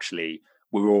 whereas actually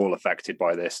we're all affected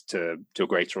by this to a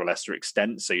greater or lesser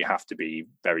extent. So you have to be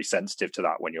very sensitive to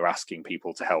that when you're asking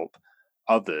people to help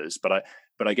others. But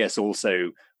I guess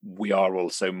also we are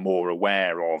also more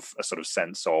aware of a sort of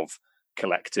sense of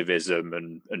collectivism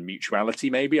and mutuality.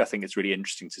 Maybe I think it's really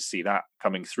interesting to see that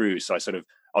coming through. So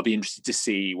I'll be interested to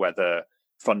see whether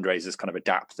fundraisers kind of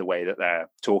adapt the way that they're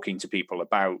talking to people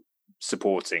about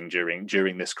supporting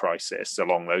during this crisis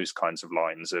along those kinds of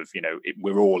lines of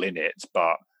we're all in it,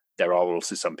 but there are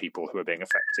also some people who are being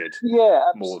affected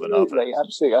more than others.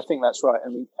 Absolutely. I think that's right. I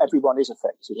mean, everyone is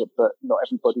affected, but not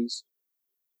everybody's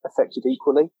affected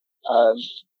equally. For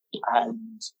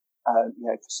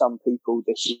some people,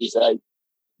 this is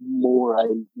more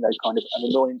kind of an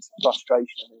annoyance,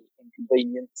 frustration, and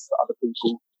inconvenience. For other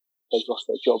people, they've lost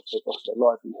their jobs, they've lost their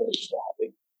livelihoods, they're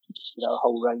having a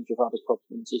whole range of other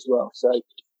problems as well. So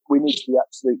we need to be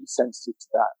absolutely sensitive to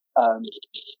that.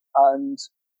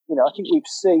 I think we've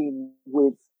seen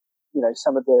with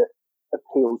some of the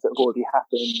appeals that have already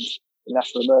happened, the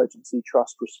National Emergency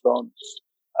Trust response,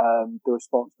 the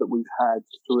response that we've had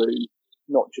through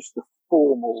not just the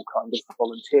formal kind of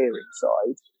volunteering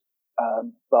side,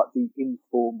 but the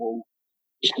informal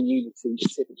community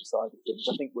civic side of things.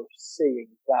 I think we're seeing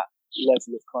that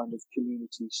level of kind of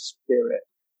community spirit,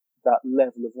 that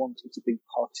level of wanting to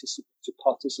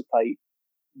participate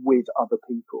with other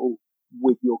people,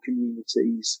 with your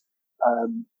communities,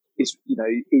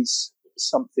 is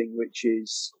something which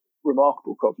is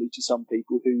remarkable probably to some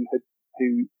people who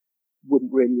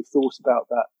wouldn't really have thought about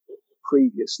that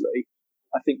previously.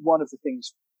 I think one of the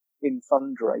things in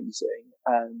fundraising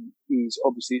is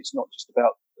obviously it's not just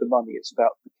about the money, it's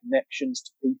about the connections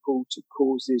to people, to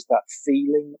causes, that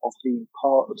feeling of being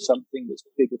part of something that's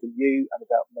bigger than you and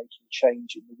about making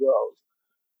change in the world.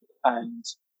 And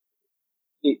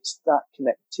it's that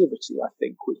connectivity, I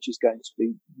think, which is going to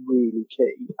be really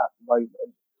key at the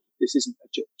moment. This isn't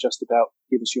just about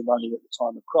give us your money at the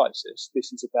time of crisis.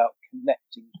 This is about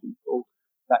connecting people,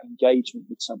 that engagement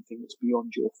with something that's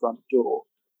beyond your front door.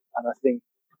 And I think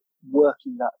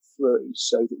working that through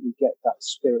so that we get that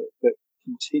spirit that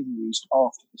continues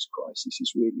after this crisis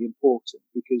is really important,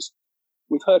 because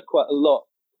we've heard quite a lot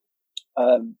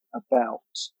about,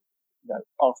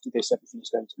 after this, everything's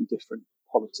going to be different.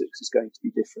 Politics is going to be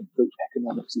different. The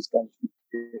economics is going to be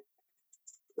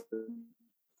different.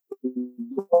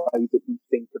 The way that we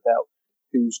think about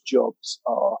whose jobs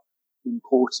are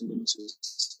important in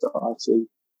society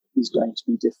is going to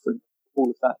be different. All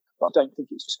of that. But I don't think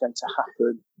it's just going to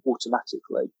happen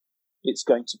automatically. It's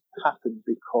going to happen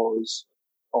because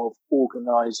of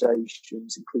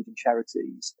organisations, including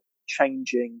charities,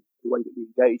 changing the way that we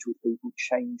engage with people,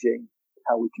 changing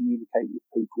how we communicate with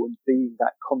people, and being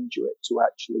that conduit to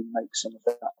actually make some of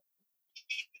that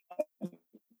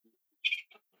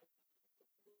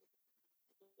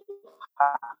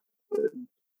happen.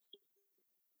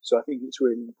 So I think it's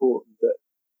really important that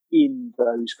in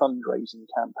those fundraising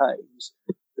campaigns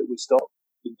that we start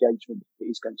engagement. It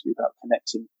is going to be about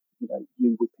connecting,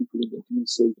 you with people in your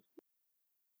community.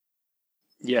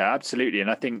 Yeah, absolutely. And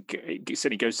I think it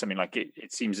certainly goes something like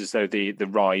it seems as though the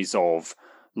rise of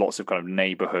lots of kind of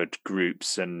neighborhood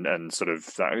groups and sort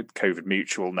of that COVID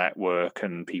mutual network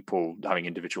and people having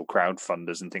individual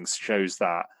crowdfunders and things shows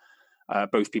that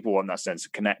both people want that sense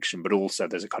of connection, but also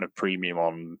there's a kind of premium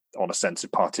on a sense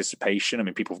of participation. I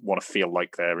mean, people want to feel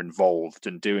like they're involved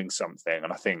and doing something.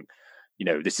 And I think,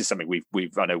 this is something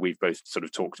I know we've both sort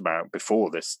of talked about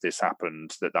before this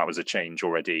happened, that was a change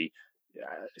already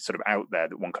sort of out there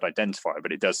that one could identify,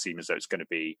 but it does seem as though it's going to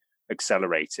be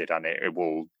accelerated, and it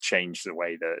will change the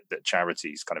way that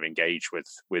charities kind of engage with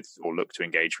or look to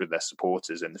engage with their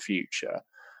supporters in the future.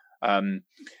 I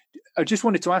just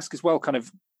wanted to ask as well, kind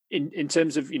of in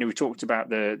terms of, we talked about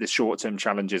the short-term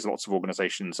challenges lots of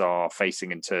organizations are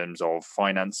facing in terms of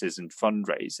finances and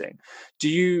fundraising. Do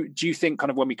you think kind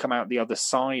of when we come out the other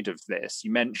side of this,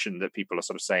 you mentioned that people are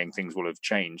sort of saying things will have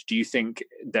changed. Do you think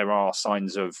there are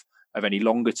signs of any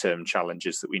longer-term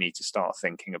challenges that we need to start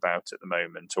thinking about at the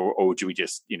moment, or do we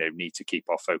just, need to keep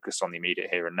our focus on the immediate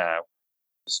here and now?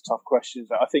 It's a tough question.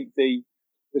 I think the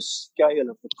scale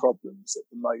of the problems at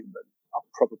the moment are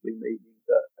probably meaning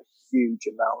that a huge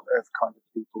amount of kind of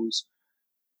people's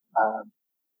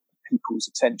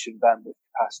attention bandwidth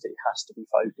capacity has to be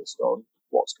focused on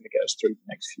what's going to get us through the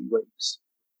next few weeks,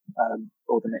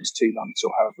 or the next 2 months,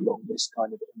 or however long this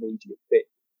kind of immediate bit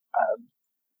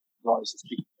rises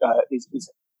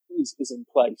is in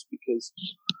place, because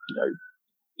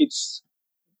it's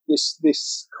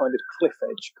this kind of cliff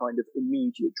edge, kind of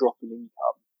immediate drop in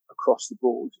income across the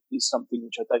board is something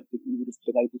which I don't think we would have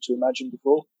been able to imagine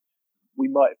before. We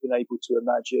might have been able to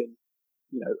imagine,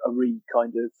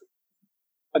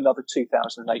 another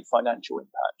 2008 financial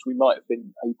impact. We might have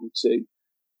been able to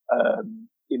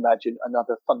imagine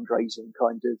another fundraising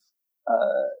kind of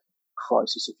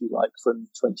crisis, if you like, from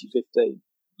 2015.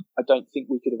 I don't think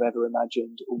we could have ever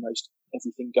imagined almost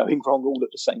everything going wrong all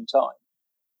at the same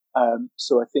time.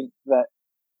 So I think that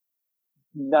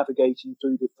navigating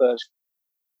through the first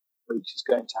weeks is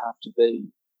going to have to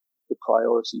be the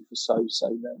priority for so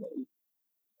many.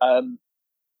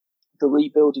 The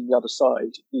rebuilding the other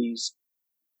side is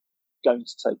going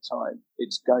to take time.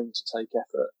 It's going to take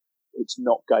effort. It's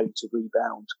not going to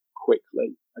rebound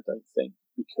quickly, I don't think,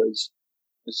 because,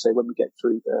 as I say, when we get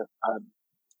through the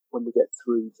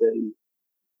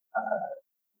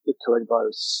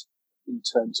coronavirus, in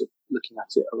terms of looking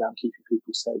at it around keeping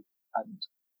people safe and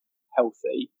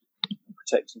healthy and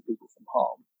protecting people from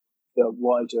harm, the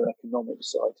wider economic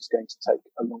side is going to take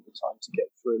a longer time to get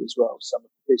through as well. Some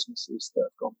of the businesses that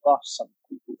have gone bust, some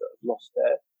people that have lost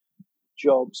their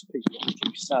jobs, people that have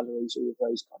reduced salaries, all of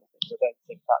those kind of things. I don't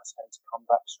think that's going to come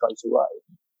back straight away.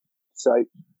 So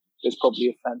there's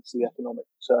probably a fancy economic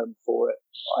term for it.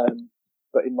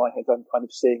 But in my head, I'm kind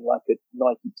of seeing like a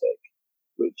Nike tick,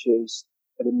 which is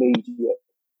an immediate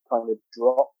kind of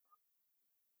drop,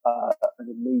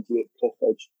 an immediate cliff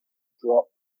edge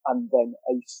drop, and then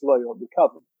a slow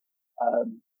recovery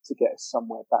to get us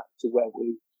somewhere back to where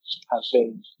we have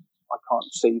been. I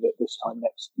can't see that this time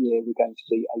next year we're going to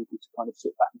be able to kind of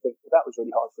sit back and think, well, that was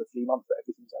really hard for a few months, but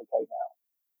everything's okay now.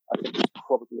 I think it's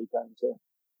probably going to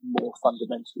more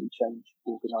fundamentally change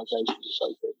organisations,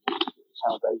 both in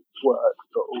how they work,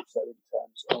 but also in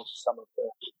terms of some of the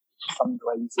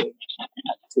fundraising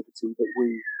activity that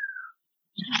we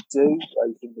do,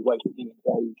 both in the way that we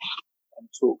engage and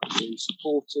talk to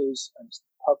supporters and to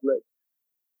the public,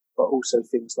 but also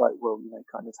things like,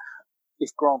 kind of, if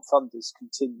grant funders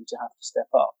continue to have to step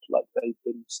up like they've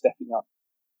been stepping up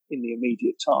in the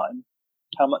immediate time,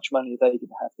 how much money are they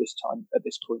going to have this time at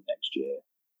this point next year?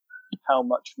 How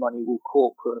much money will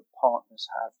corporate partners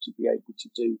have to be able to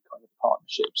do kind of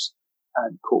partnerships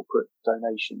and corporate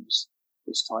donations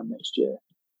this time next year?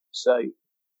 So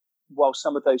while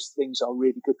some of those things are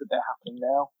really good that they're happening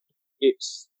now,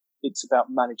 it's about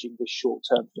managing this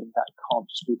short-term thing. That can't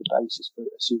just be the basis for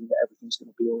assuming that everything's going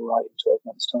to be all right in 12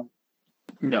 months' time.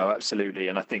 No, absolutely.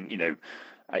 And I think,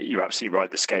 you're absolutely right.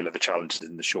 The scale of the challenges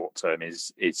in the short term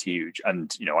is huge.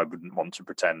 And, I wouldn't want to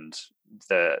pretend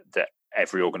that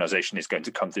every organization is going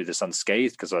to come through this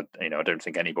unscathed, because I don't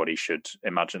think anybody should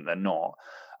imagine they're not.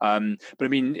 But I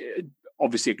mean,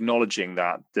 obviously acknowledging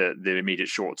that the immediate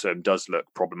short term does look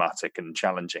problematic and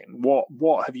challenging.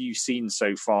 What have you seen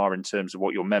so far in terms of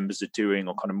what your members are doing,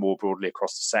 or kind of more broadly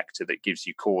across the sector, that gives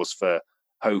you cause for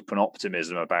hope and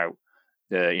optimism about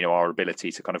our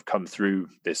ability to kind of come through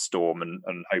this storm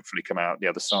and hopefully come out the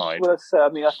other side? Well,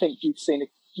 I think you've seen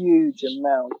a huge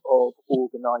amount of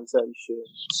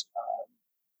organisations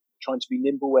trying to be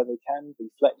nimble where they can,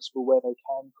 be flexible where they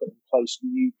can, put in place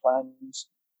new plans,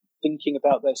 thinking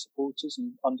about their supporters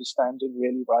and understanding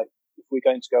really, right, if we're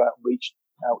going to go out and reach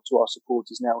out to our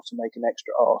supporters now to make an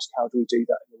extra ask, how do we do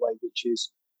that in a way which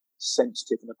is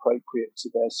sensitive and appropriate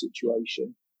to their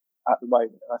situation at the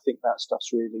moment? And I think that stuff's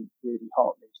really, really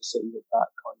heartening to see that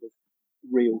kind of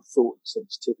real thought and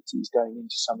sensitivity is going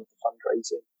into some of the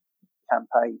fundraising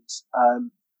campaigns.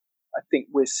 I think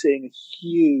we're seeing a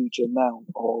huge amount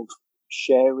of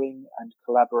sharing and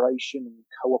collaboration and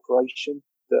cooperation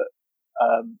that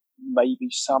maybe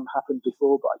some happened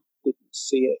before, but I didn't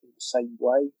see it in the same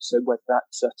way. So whether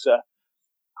that's at a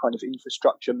kind of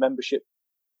infrastructure membership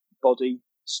body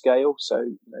scale, so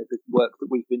the work that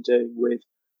we've been doing with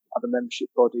other membership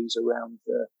bodies around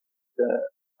the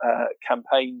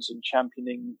campaigns and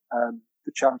championing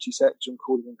the charity sector and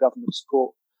calling on government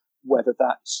support, whether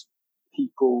that's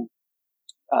people,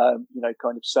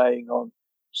 kind of saying on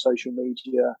social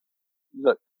media,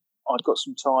 look, I've got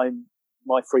some time,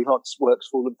 my freelance work's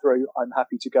fallen through, I'm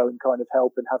happy to go and kind of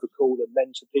help and have a call and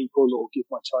mentor people or give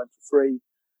my time for free.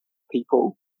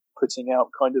 People putting out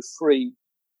kind of free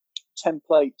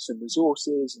templates and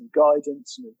resources and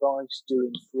guidance and advice,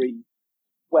 doing free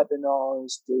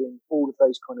webinars, doing all of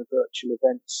those kind of virtual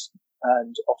events,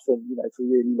 and often, for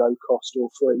really low cost or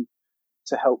free,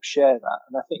 to help share that.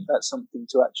 And I think that's something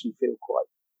to actually feel quite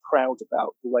proud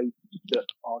about, the way that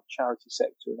our charity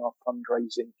sector and our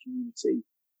fundraising community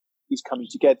is coming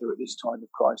together at this time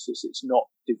of crisis. It's not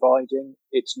dividing.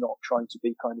 It's not trying to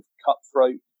be kind of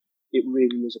cutthroat. It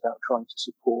really is about trying to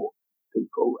support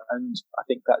people. And I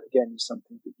think that, again, is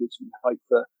something that gives me hope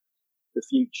for the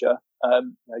future.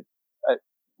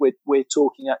 We're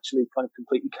talking actually kind of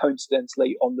completely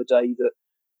coincidentally on the day that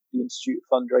the Institute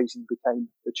of Fundraising became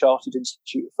the Chartered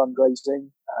Institute of Fundraising.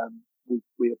 We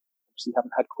obviously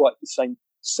haven't had quite the same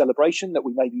celebration that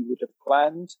we maybe would have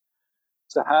planned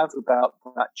to have about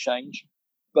that change.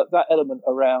 But that element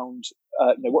around,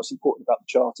 what's important about the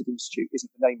Chartered Institute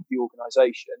isn't the name of the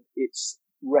organisation. It's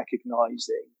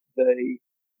recognising the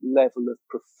level of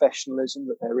professionalism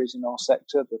that there is in our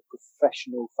sector, the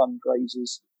professional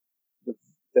fundraisers,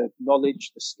 the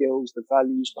knowledge, the skills, the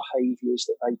values, behaviours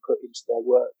that they put into their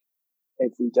work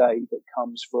every day that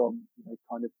comes from,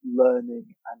 kind of learning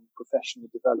and professional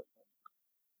development.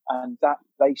 And that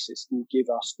basis will give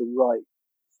us the right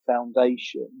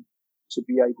foundation to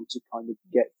be able to kind of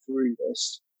get through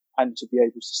this and to be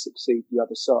able to succeed the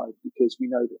other side, because we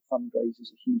know that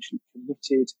fundraisers are hugely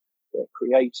committed, they're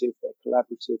creative, they're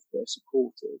collaborative, they're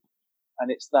supportive. And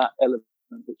it's that element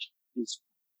which is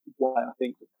why I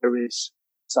think that there is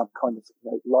some kind of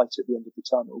light at the end of the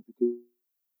tunnel, because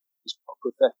a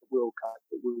profession will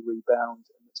rebound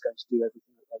and it's going to do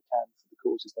everything that they can for the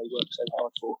causes they work so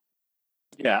hard for.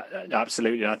 Yeah,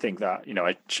 absolutely. I think that,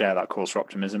 I share that cause for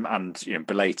optimism, and,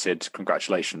 belated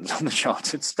congratulations on the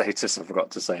chartered status. I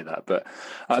forgot to say that. But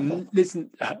listen,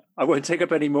 I won't take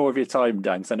up any more of your time,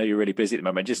 Dan, because I know you're really busy at the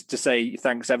moment. Just to say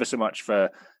thanks ever so much for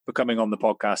coming on the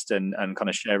podcast and kind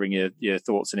of sharing your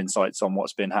thoughts and insights on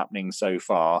what's been happening so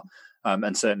far.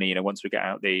 And certainly, once we get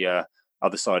out the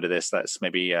other side of this, let's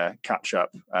maybe catch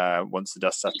up once the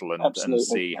dust settle and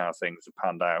see how things have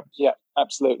panned out. Yeah,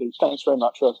 absolutely. Thanks very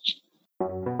much, Rob.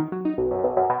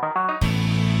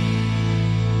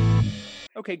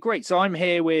 Okay, great. So I'm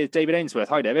here with David Ainsworth.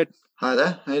 Hi, David. Hi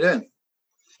there. How you doing?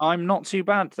 I'm not too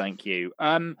bad, thank you.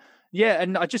 Yeah,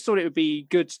 and I just thought it would be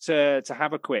good to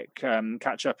have a quick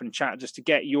catch up and chat just to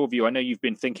get your view. I know you've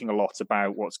been thinking a lot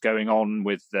about what's going on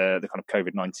with the kind of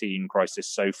COVID-19 crisis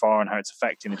so far and how it's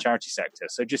affecting the charity sector.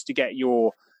 So just to get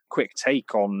your quick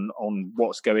take on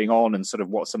what's going on and sort of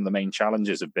what some of the main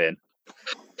challenges have been.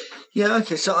 Yeah,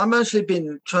 okay. So I've mostly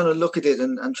been trying to look at it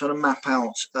and trying to map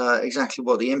out exactly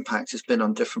what the impact has been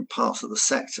on different parts of the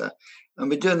sector. And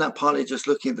we're doing that partly just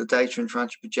looking at the data and trying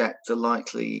to project the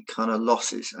likely kind of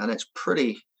losses. And it's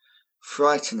pretty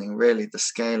frightening, really, the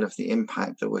scale of the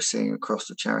impact that we're seeing across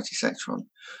the charity sector on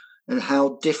and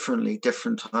how differently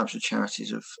different types of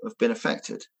charities have been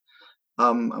affected.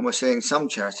 And we're seeing some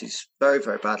charities very,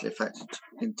 very badly affected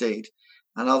indeed,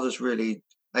 and others really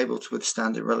able to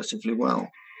withstand it relatively well.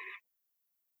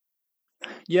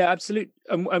 Yeah, absolutely.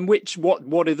 And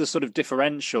what are the sort of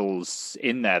differentials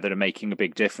in there that are making a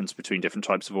big difference between different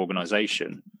types of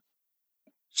organisation?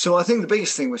 So I think the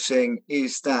biggest thing we're seeing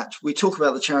is that we talk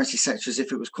about the charity sector as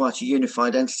if it was quite a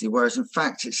unified entity, whereas in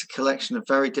fact it's a collection of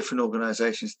very different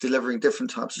organisations delivering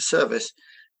different types of service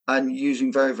and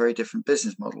using very, very different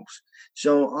business models.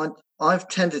 So I've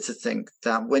tended to think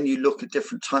that when you look at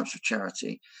different types of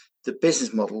charity, the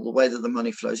business model, the way that the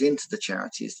money flows into the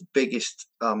charity, is the biggest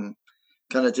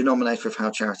kind of denominator of how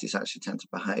charities actually tend to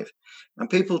behave. And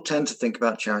people tend to think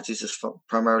about charities as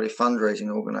primarily fundraising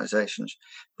organisations,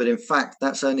 but in fact,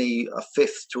 that's only a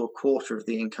fifth to a quarter of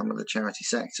the income of the charity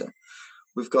sector.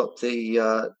 We've got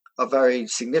a very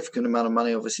significant amount of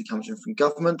money obviously comes in from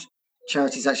government.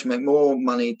 Charities actually make more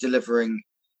money delivering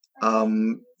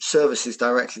services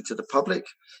directly to the public,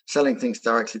 selling things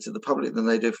directly to the public than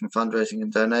they do from fundraising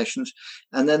and donations.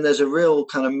 And then there's a real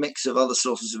kind of mix of other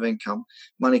sources of income.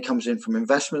 Money comes in from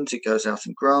investment, it goes out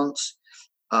in grants.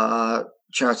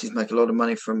 Charities make a lot of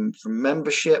money from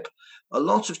membership. A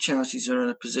lot of charities are in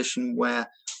a position where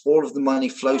all of the money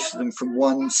flows to them from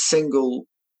one single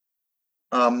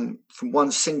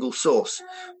source,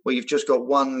 where you've just got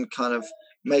one kind of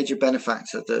major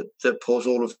benefactor that pours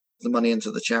all of the money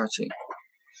into the charity.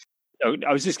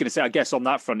 I was just going to say, I guess on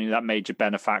that front, that major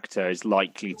benefactor is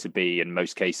likely to be, in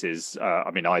most cases,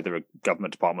 either a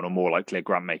government department or more likely a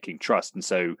grant-making trust. And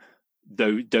so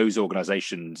those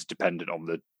organisations dependent on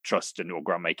the trust and or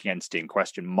grant-making entity in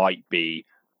question might be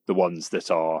the ones that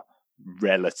are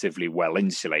relatively well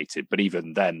insulated. But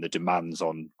even then, the demands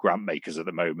on grant makers at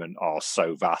the moment are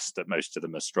so vast that most of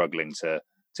them are struggling to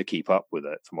keep up with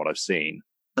it, from what I've seen.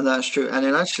 And that's true. And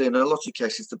in a lot of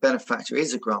cases, the benefactor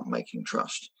is a grant-making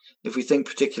trust. If we think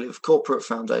particularly of corporate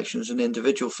foundations and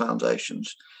individual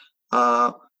foundations,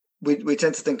 we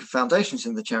tend to think of foundations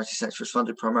in the charity sector as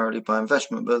funded primarily by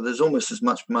investment, but there's almost as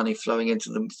much money flowing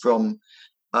into them from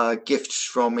gifts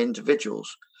from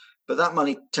individuals. But that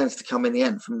money tends to come in the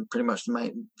end from pretty much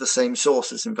the same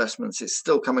source as investments. It's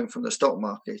still coming from the stock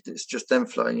market. It's just then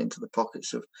flowing into the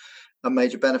pockets of a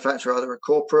major benefactor, either a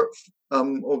corporate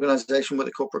organization with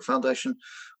a corporate foundation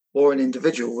or an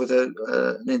individual with an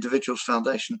individual's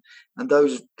foundation. And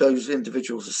those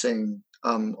individuals are seeing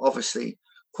obviously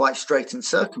quite straitened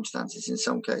circumstances in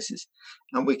some cases.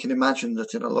 And we can imagine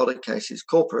that in a lot of cases,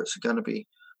 corporates are going to be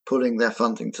pulling their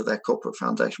funding to their corporate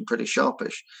foundation pretty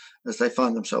sharpish as they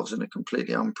find themselves in a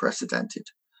completely unprecedented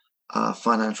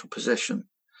financial position.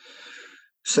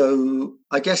 So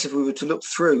I guess if we were to look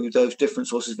through those different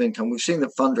sources of income, we've seen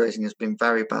that fundraising has been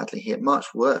very badly hit, much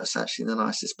worse actually than I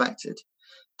suspected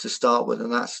to start with.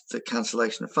 And that's the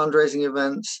cancellation of fundraising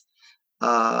events.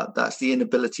 That's the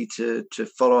inability to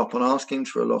follow up on asking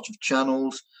through a lot of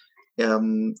channels.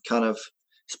 Kind of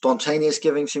spontaneous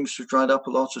giving seems to have dried up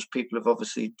a lot as people have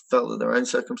obviously felt that their own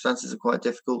circumstances are quite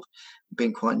difficult,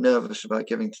 been quite nervous about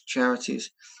giving to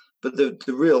charities. But the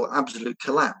real absolute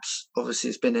collapse obviously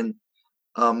has been in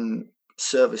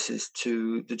services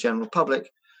to the general public.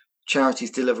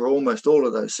 Charities deliver almost all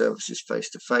of those services face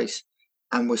to face,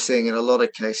 and we're seeing in a lot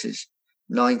of cases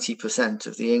 90%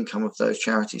 of the income of those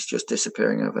charities just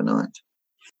disappearing overnight.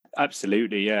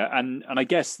 Absolutely, yeah, and I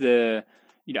guess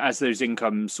as those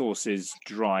income sources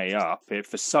dry up,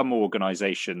 for some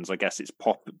organisations, I guess it's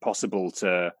possible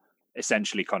to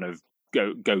essentially kind of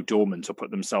go dormant or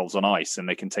put themselves on ice, and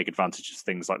they can take advantage of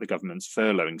things like the government's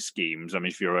furloughing schemes. I mean,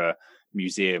 if you're a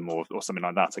museum or something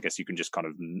like that, I guess you can just kind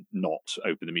of not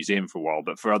open the museum for a while.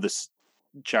 But for other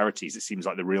charities, it seems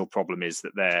like the real problem is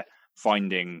that they're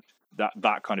finding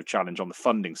that kind of challenge on the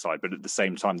funding side, but at the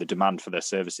same time, the demand for their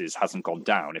services hasn't gone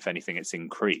down. If anything, it's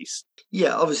increased.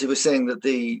 Yeah, obviously, we're saying that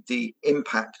the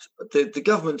impact, the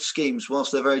government schemes,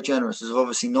 whilst they're very generous, have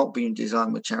obviously not been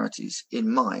designed with charities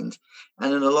in mind.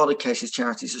 And in a lot of cases,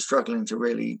 charities are struggling to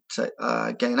really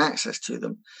gain access to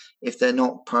them. If they're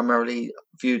not primarily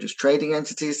viewed as trading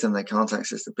entities, then they can't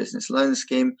access the business loan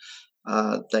scheme.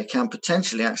 They can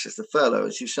potentially access the furlough,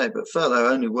 as you say, but furlough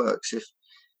only works if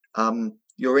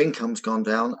your income's gone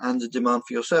down and the demand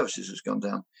for your services has gone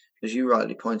down. As you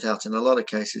rightly point out, in a lot of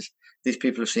cases, these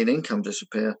people have seen income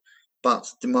disappear, but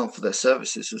demand for their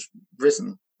services has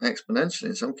risen exponentially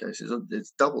in some cases.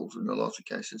 It's doubled in a lot of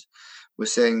cases. We're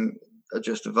seeing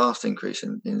just a vast increase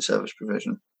in service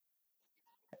provision.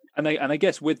 And I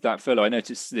guess with that furlough, I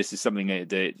noticed this is something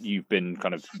that you've been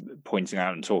kind of pointing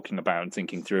out and talking about and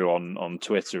thinking through on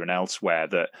Twitter and elsewhere,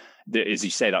 that as you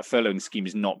say, that furloughing scheme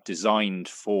is not designed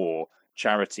for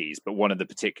charities, but one of the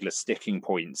particular sticking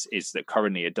points is that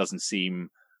currently it doesn't seem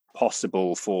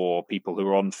possible for people who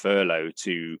are on furlough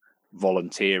to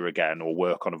volunteer again or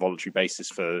work on a voluntary basis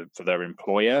for their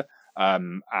employer.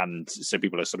 And so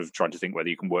people are sort of trying to think whether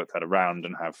you can work that around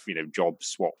and have, job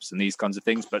swaps and these kinds of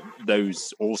things. But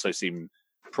those also seem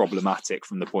problematic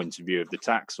from the point of view of the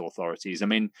tax authorities. I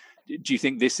mean, do you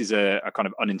think this is a kind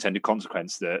of unintended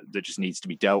consequence that just needs to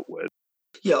be dealt with?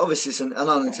 Yeah, obviously it's an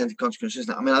unintended consequence,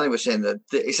 isn't it? I mean, I think we're saying that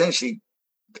essentially,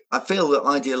 I feel that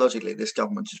ideologically this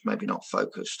government is maybe not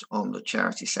focused on the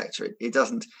charity sector. It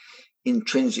doesn't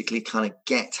intrinsically kind of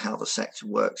get how the sector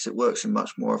works. It works in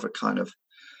much more of a kind of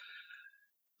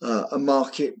a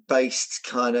market-based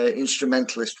kind of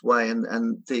instrumentalist way,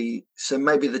 so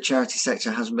maybe the charity sector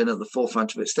hasn't been at the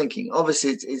forefront of its thinking.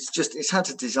 Obviously, it's had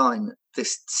to design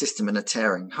this system in a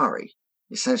tearing hurry.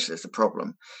 Essentially, is the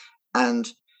problem,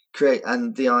 and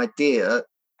the idea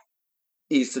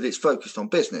is that it's focused on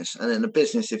business, and in a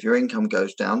business, if your income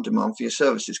goes down, demand for your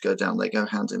services go down. They go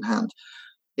hand in hand.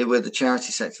 With the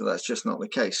charity sector, that's just not the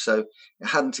case. So it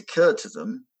hadn't occurred to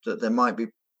them that there might be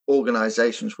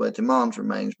organizations where demand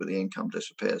remains but the income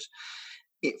disappears.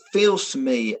 It feels to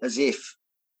me as if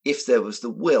there was the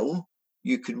will,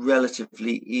 you could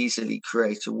relatively easily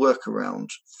create a workaround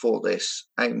for this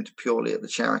aimed purely at the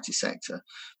charity sector,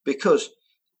 because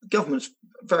the government's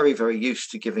very, very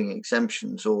used to giving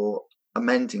exemptions or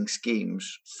amending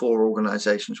schemes for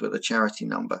organisations with a charity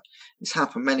number. It's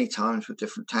happened many times with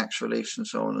different tax reliefs and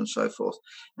so on and so forth.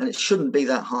 And it shouldn't be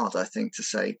that hard, I think, to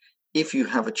say, if you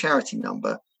have a charity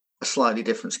number, a slightly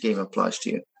different scheme applies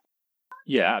to you.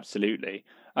 Yeah, absolutely.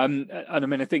 And I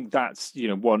mean, I think that's,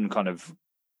 one kind of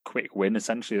quick win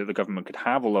essentially that the government could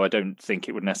have, although I don't think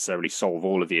it would necessarily solve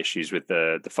all of the issues with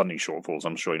the funding shortfalls.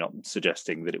 I'm sure you're not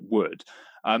suggesting that it would.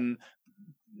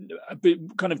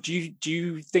 But kind of, do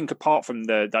you think, apart from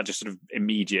that just sort of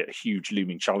immediate, huge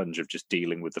looming challenge of just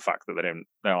dealing with the fact that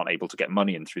they aren't able to get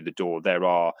money in through the door, there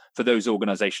are, for those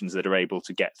organisations that are able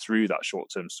to get through that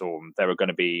short-term storm, there are going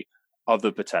to be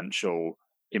other potential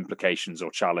implications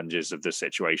or challenges of the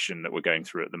situation that we're going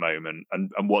through at the moment,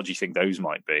 and what do you think those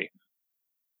might be?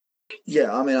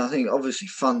 Yeah, I mean, I think obviously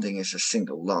funding is the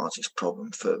single largest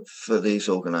problem for these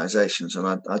organisations, and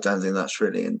I don't think that's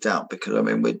really in doubt, because, I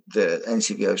mean, the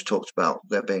NCVO's talked about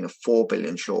there being a 4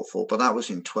 billion shortfall, but that was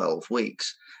in 12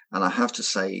 weeks. And I have to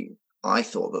say, I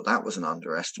thought that was an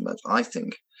underestimate. I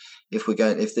think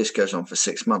if this goes on for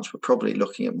 6 months, we're probably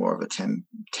looking at more of a 10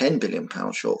 billion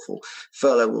pound shortfall.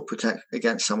 Furlough will protect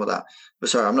against some of that. But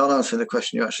sorry, I'm not answering the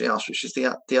question you actually asked, which is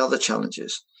the other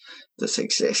challenges that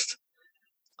exist.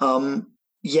 I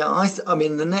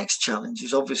mean, the next challenge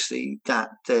is obviously that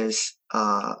there's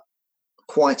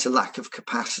quite a lack of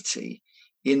capacity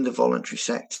in the voluntary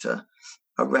sector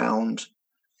around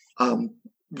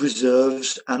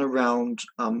reserves and around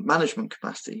management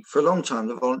capacity. For a long time,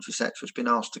 the voluntary sector has been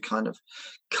asked to kind of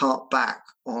cut back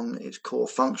on its core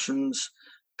functions,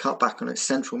 cut back on its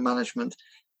central management,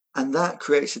 and that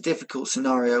creates a difficult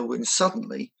scenario when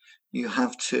suddenly you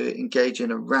have to engage in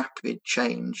a rapid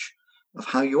change of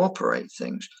how you operate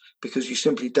things, because you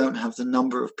simply don't have the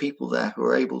number of people there who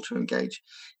are able to engage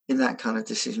in that kind of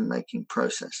decision-making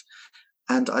process.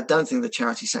 And I don't think the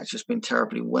charity sector has been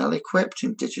terribly well equipped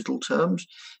in digital terms,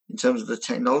 in terms of the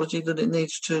technology that it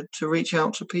needs to reach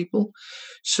out to people.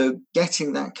 So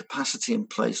getting that capacity in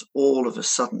place all of a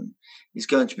sudden is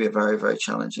going to be a very, very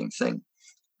challenging thing.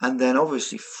 And then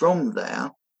obviously from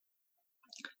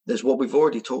there's what we've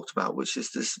already talked about, which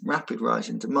is this rapid rise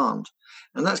in demand.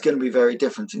 And that's going to be very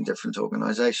different in different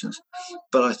organizations.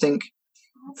 But I think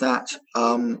that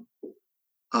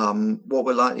what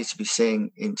we're likely to be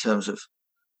seeing in terms of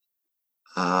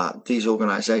these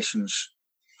organizations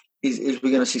is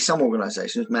we're going to see some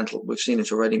organizations, we've seen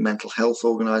it already, mental health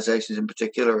organizations in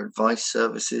particular, advice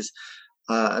services,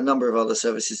 a number of other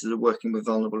services that are working with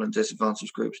vulnerable and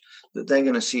disadvantaged groups, that they're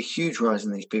going to see a huge rise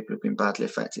in these people who've been badly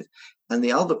affected. And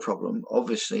the other problem,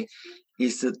 obviously,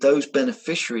 is that those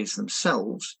beneficiaries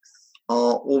themselves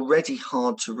are already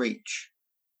hard to reach.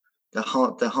 They're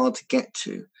hard to get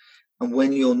to. And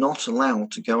when you're not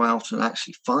allowed to go out and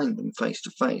actually find them face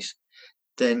to face,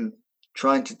 then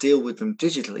trying to deal with them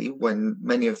digitally, when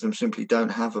many of them simply don't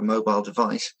have a mobile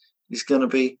device, is going to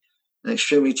be an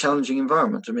extremely challenging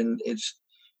environment. I mean,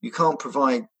 you can't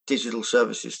provide digital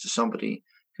services to somebody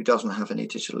who doesn't have any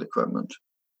digital equipment.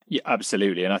 Yeah,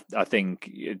 absolutely. And I think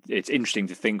it's interesting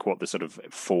to think what the sort of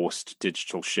forced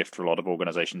digital shift for a lot of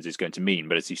organizations is going to mean.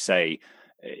 But as you say,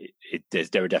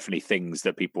 there are definitely things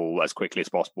that people, as quickly as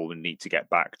possible, will need to get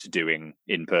back to doing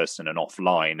in person and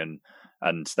offline.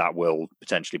 And that will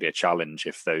potentially be a challenge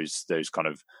if those kind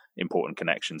of important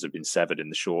connections have been severed in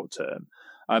the short term.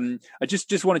 I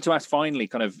just wanted to ask finally,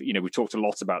 kind of, we've talked a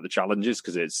lot about the challenges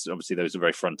because it's obviously those are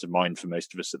very front of mind for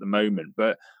most of us at the moment.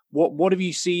 But what have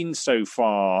you seen so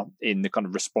far in the kind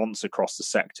of response across the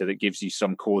sector that gives you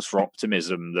some cause for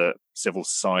optimism that civil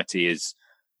society is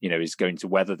going to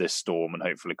weather this storm and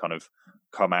hopefully kind of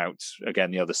come out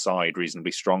again the other side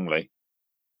reasonably strongly?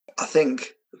 I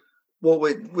think what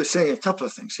we're seeing a couple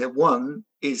of things here. One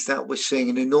is that we're seeing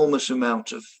an enormous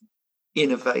amount of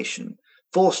innovation,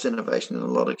 forced innovation in a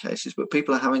lot of cases, but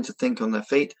people are having to think on their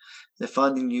feet. They're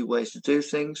finding new ways to do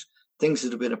things. Things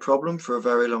that have been a problem for a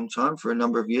very long time, for a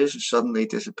number of years, have suddenly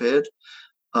disappeared.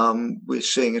 We're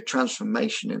seeing a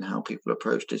transformation in how people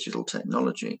approach digital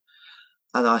technology.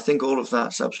 And I think all of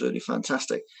that's absolutely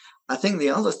fantastic. I think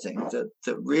the other thing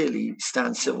that really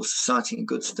stands civil society in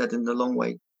good stead in the long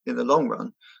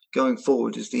run, going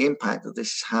forward, is the impact that this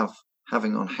is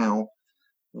having on how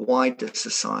wider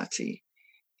society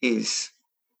is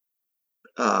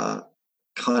kind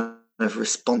of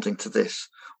responding to this.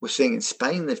 We're seeing in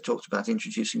Spain, they've talked about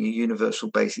introducing a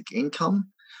universal basic income,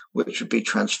 which would be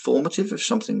transformative if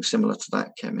something similar to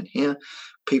that came in here.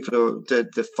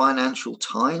 The Financial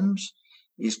Times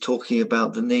is talking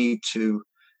about the need to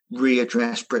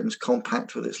readdress Britain's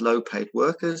compact with its low-paid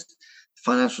workers. The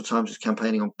Financial Times is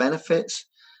campaigning on benefits,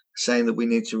 saying that we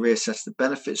need to reassess the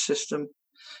benefit system.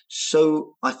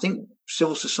 So I think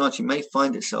civil society may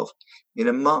find itself in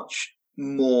a much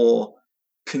more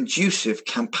conducive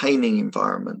campaigning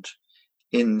environment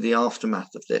in the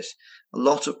aftermath of this. A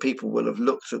lot of people will have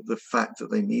looked at the fact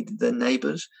that they needed their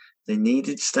neighbours, they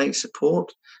needed state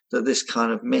support, that this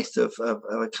kind of myth of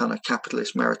a kind of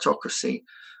capitalist meritocracy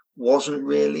wasn't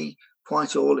really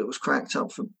quite all it was cracked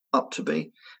up to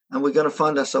be. And we're going to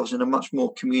find ourselves in a much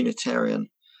more communitarian,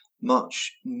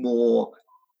 much more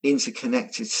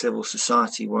interconnected civil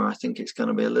society, where I think it's going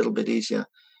to be a little bit easier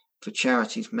for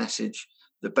charities' message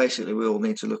that basically we all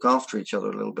need to look after each other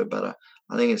a little bit better.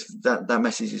 I think it's that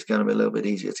message is going to be a little bit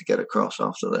easier to get across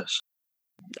after this.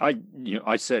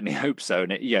 I certainly hope so,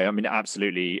 and it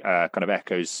absolutely kind of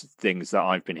echoes things that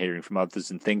I've been hearing from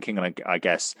others and thinking. And I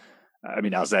guess,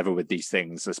 as ever with these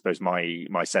things, I suppose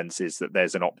my sense is that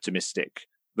there's an optimistic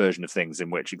version of things in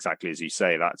which, exactly as you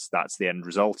say, that's the end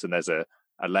result, and there's a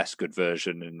less good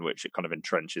version in which it kind of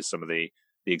entrenches some of the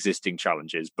existing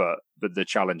challenges. But the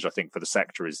challenge, I think, for the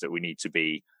sector is that we need to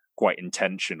be quite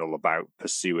intentional about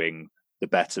pursuing the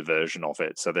better version of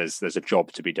it. So there's a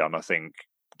job to be done, I think,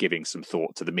 giving some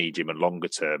thought to the medium and longer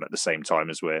term at the same time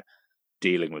as we're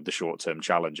dealing with the short-term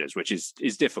challenges, which is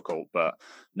difficult but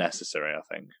necessary, I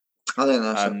think. I think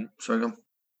that's sorry, go on.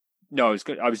 No,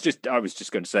 I was just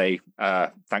going to say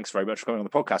thanks very much for coming on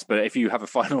the podcast. But if you have a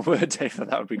final word, David,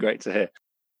 that would be great to hear.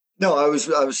 No, I was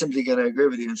simply going to agree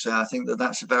with you and say I think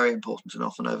that's a very important and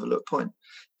often overlooked point.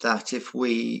 That if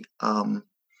we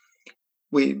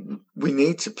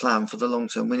need to plan for the long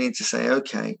term, we need to say,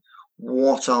 okay,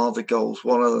 what are the goals?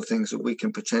 What are the things that we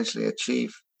can potentially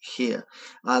achieve here?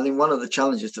 I think one of the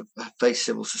challenges that faced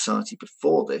civil society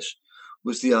before this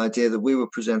was the idea that we were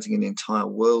presenting an entire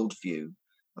worldview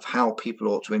of how people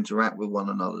ought to interact with one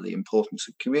another, the importance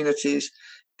of communities,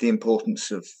 the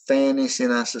importance of fairness in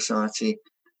our society.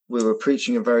 We were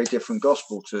preaching a very different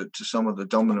gospel to some of the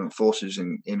dominant forces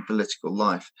in political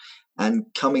life, and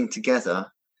coming together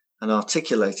and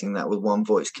articulating that with one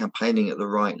voice, campaigning at the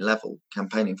right level,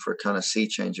 campaigning for a kind of sea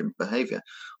change in behaviour,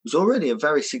 was already a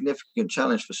very significant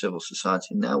challenge for civil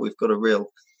society. Now we've got a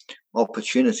real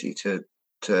opportunity to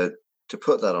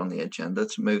put that on the agenda,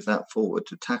 to move that forward,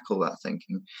 to tackle that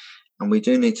thinking. And we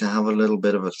do need to have a little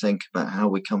bit of a think about how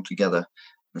we come together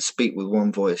and speak with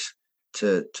one voice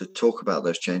to talk about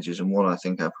those changes and what I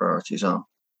think our priorities are.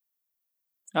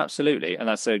 Absolutely, and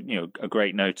that's a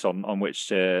great note on which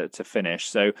to finish.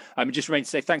 So just remains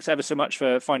to say thanks ever so much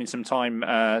for finding some time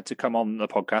to come on the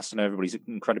podcast. I know everybody's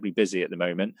incredibly busy at the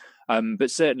moment,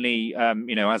 but certainly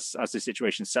as the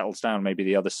situation settles down, maybe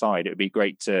the other side, it would be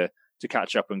great to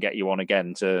catch up and get you on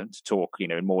again to talk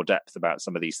in more depth about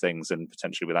some of these things, and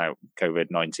potentially without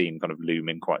COVID-19 kind of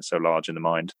looming quite so large in the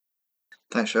mind.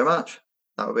 Thanks very much.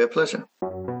 That would be a pleasure.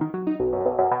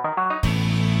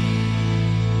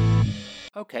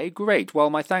 Okay, great. Well,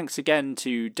 my thanks again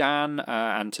to Dan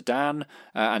and to Dan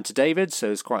and to David. So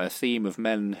there's quite a theme of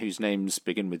men whose names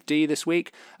begin with D this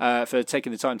week, for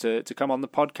taking the time to come on the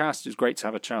podcast. It was great to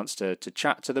have a chance to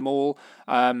chat to them all.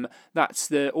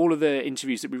 That's all of the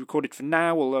interviews that we recorded for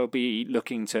now, although I'll be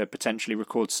looking to potentially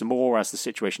record some more as the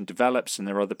situation develops and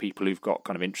there are other people who've got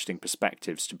kind of interesting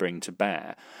perspectives to bring to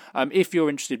bear. If you're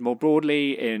interested more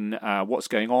broadly in what's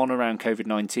going on around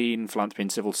COVID-19, philanthropy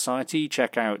and civil society,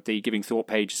 check out the Giving Thought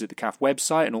pages at the CAF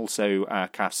website, and also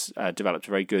CAF's developed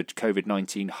a very good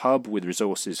COVID-19 hub with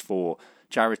resources for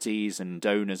charities and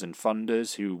donors and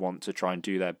funders who want to try and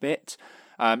do their bit.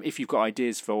 If you've got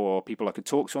ideas for people I could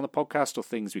talk to on the podcast or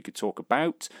things we could talk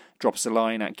about, drop us a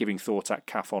line at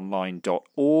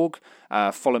givingthought@cafonline.org.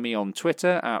 Follow me on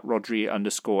Twitter at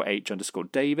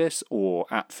Rodri_H_Davis or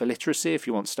at Philiteracy if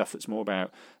you want stuff that's more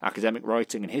about academic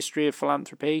writing and history of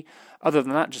philanthropy. Other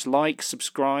than that, just like,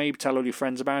 subscribe, tell all your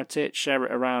friends about it, share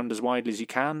it around as widely as you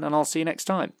can, and I'll see you next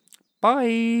time.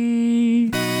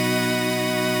 Bye!